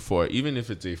relying on you for, even if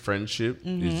it's a friendship,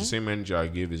 it's the same energy I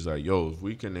give. Is like, yo, if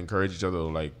we can encourage each other,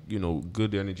 like, you know,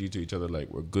 good energy to each other, like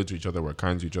we're good to each other, we're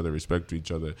kind to each other, respect to each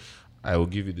other, I will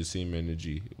give you the same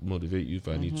energy, motivate you if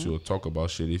I need to, or talk about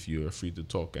shit if you are free to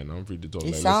talk, and I'm free to talk.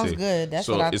 It sounds good. That's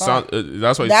what I thought.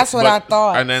 That's what I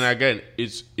thought. And then again,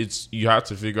 it's you have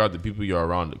to figure out the people you're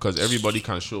around, because everybody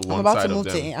can show one side of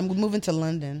them. I'm moving to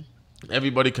London.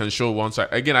 Everybody can show one side.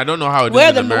 Again, I don't know how it is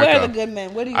in America. Where are the good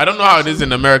men? I don't know how it is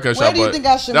in America. Where do you think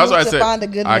I should move to find a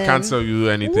good man? I can't tell you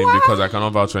anything because I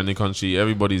cannot vouch for any country.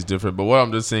 Everybody's different. But what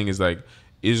I'm just saying is, like,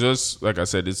 it's just, like I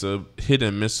said, it's a hit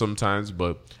and miss sometimes.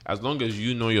 But as long as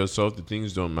you know yourself, the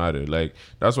things don't matter. Like,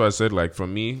 that's why I said, like, for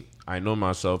me, I know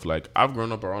myself. Like, I've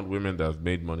grown up around women that have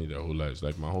made money their whole lives.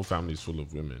 Like, my whole family is full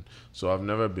of women. So I've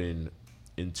never been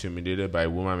intimidated by a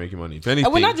woman making money. If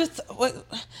anything, we're not just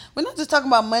talking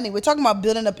about money. We're talking about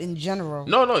building up in general.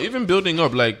 No, even building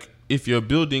up. Like, if you're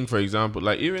building, for example,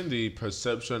 like, even the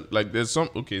perception, like, there's some,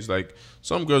 okay, it's like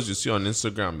some girls you see on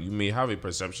Instagram, you may have a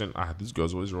perception, this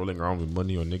girl's always rolling around with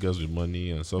money, or niggas with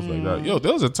money and stuff like that. Yo,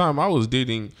 there was a time I was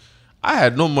dating, I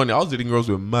had no money. I was dating girls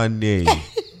with money. All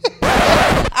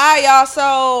right, y'all.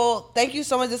 So thank you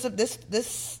so much.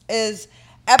 This is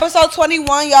episode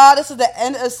 21, y'all. This is the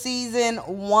end of season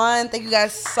 1. Thank you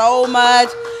guys so much.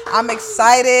 I'm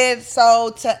excited.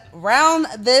 So to round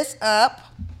this up,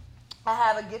 I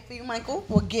have a gift for you, Michael.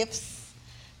 Well, gifts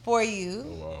for you.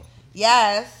 Oh, wow.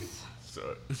 Yes.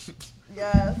 Sorry.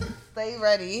 Yes. Stay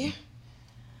ready.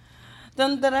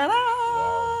 Dun, dun, dun, dun.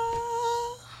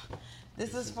 Wow.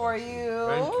 This is for you.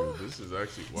 Thank you. This is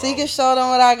actually, wow. So you can show them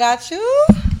what I got you.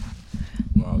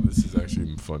 Wow, this is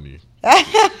actually funny.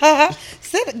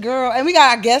 Sit, girl. And we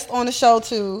got a guest on the show,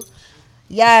 too.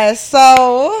 Yes.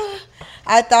 So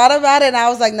I thought about it, and I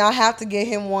was like, no, I have to get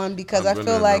him one, because I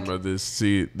feel like... this.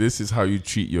 See, this is how you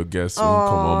treat your guests when you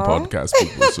come on podcast,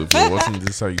 people. So if you're watching, this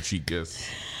is how you treat guests.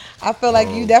 I feel like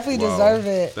you definitely deserve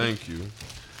it. Thank you.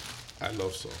 I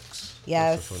love socks.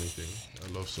 Yes. That's a funny thing.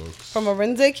 I love socks. From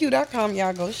ArenzeQ.com,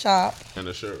 y'all go shop. And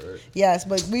a shirt, right? Yes,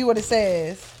 but read what it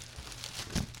says.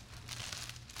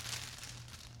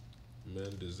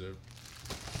 Men deserve...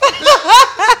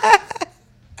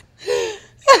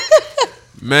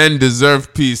 Men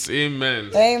deserve peace.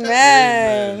 Amen.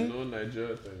 Amen. No,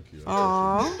 Nigeria, thank you.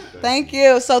 Aww. Thank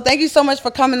you. So thank you so much for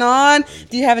coming on.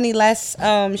 Do you have any last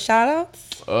shout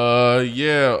outs?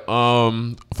 Yeah.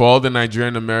 For all the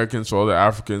Nigerian Americans, for all the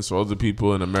Africans, for all the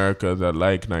people in America that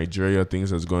like Nigeria, things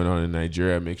that's going on in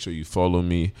Nigeria, make sure you follow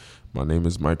me. My name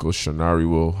is Michael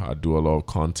SONARIWO. I do a lot of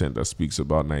content that speaks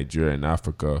about Nigeria and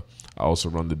Africa. I also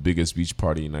run the biggest beach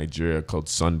party in Nigeria called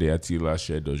Sunday at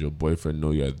Ilashe. Does your boyfriend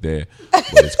know you're there?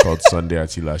 But it's called Sunday at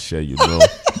Ilashe, you know.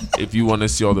 If you want to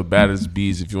see all the baddest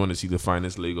bees, if you want to see the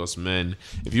finest Lagos men,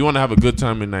 if you want to have a good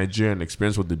time in Nigeria and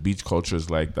experience what the beach culture is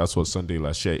like, that's what Sunday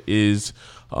Ilashe is.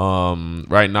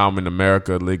 Right now I'm in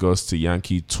America, Lagos to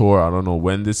Yankee tour. I don't know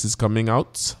when this is coming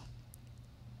out.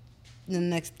 In the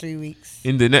next 3 weeks.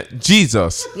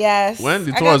 Jesus. Yes. When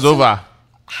the tour is over.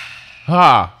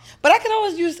 But I can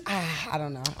always use, I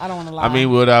don't know. I don't want to lie. I mean,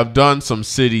 we would have done some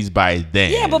cities by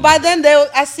then. Yeah, but by then,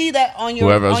 I see that on your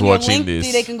watching link,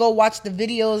 this, they can go watch the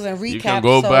videos and recap. You can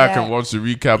go back and watch the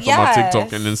recap on my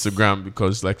TikTok and Instagram,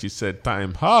 because, like you said,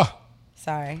 time.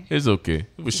 Sorry. It's okay.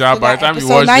 By the time you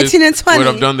watch this, we would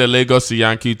have done the Lagos to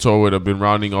Yankee tour, would have been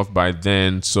rounding off by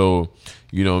then. So,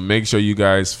 you know, make sure you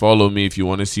guys follow me if you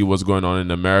want to see what's going on in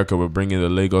America. We're bringing the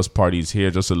Lagos parties here,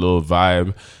 just a little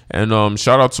vibe. And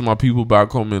shout out to my people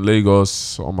back home in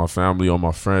Lagos, all my family, all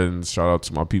my friends. Shout out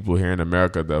to my people here in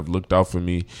America that have looked out for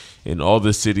me in all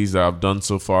the cities that I've done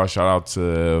so far. Shout out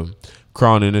to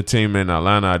Crown Entertainment in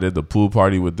Atlanta. I did the pool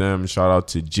party with them. Shout out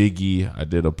to Jiggy. I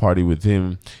did a party with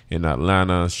him in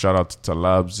Atlanta. Shout out to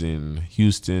Talabs in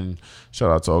Houston.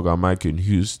 Shout out to Olga Mike in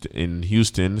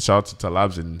Houston. Shout out to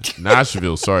Talabs in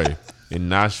Nashville. In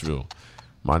Nashville.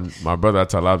 My brother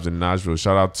Talabs in Nashville.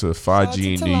 Shout out to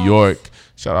Faji in New York.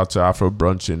 Shout out to Afro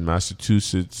Brunch in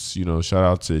Massachusetts. You know, shout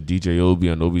out to DJ Obi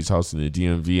and Obi's house in the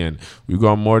DMV, and we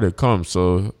got more to come.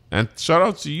 So, and shout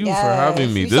out to you for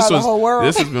having me. This has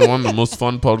been one of the most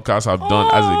fun podcasts I've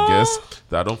done as a guest.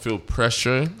 That I don't feel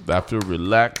pressure. That I feel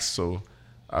relaxed. So,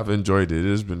 I've enjoyed it. It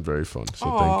has been very fun. So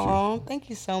thank you. Thank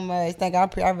you so much.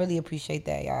 I really appreciate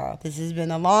that, y'all. This has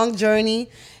been a long journey.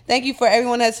 Thank you for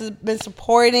everyone that's been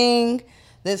supporting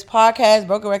this podcast,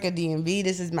 Broken Record DMV.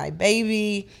 This is my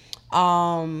baby.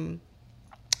 So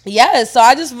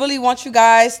I just really want you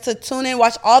guys to tune in,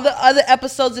 watch all the other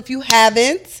episodes if you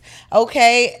haven't,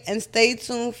 okay, and stay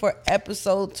tuned for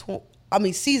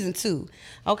season 2.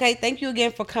 Okay, thank you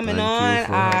again for coming on.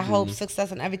 I hope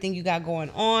success on everything you got going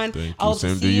on. I hope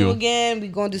to see you again. We're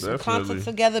going to do some concerts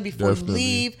together before you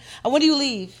leave. When do you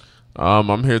leave?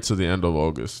 I'm here to the end of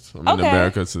August. I'm in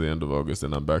America to the end of August,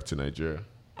 and I'm back to Nigeria.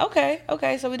 Okay.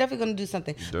 So we're definitely going to do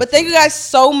something. Definitely. But thank you guys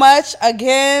so much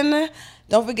again.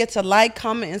 Don't forget to like,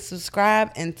 comment, and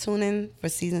subscribe, and tune in for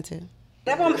season 2.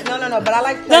 No. But I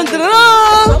like.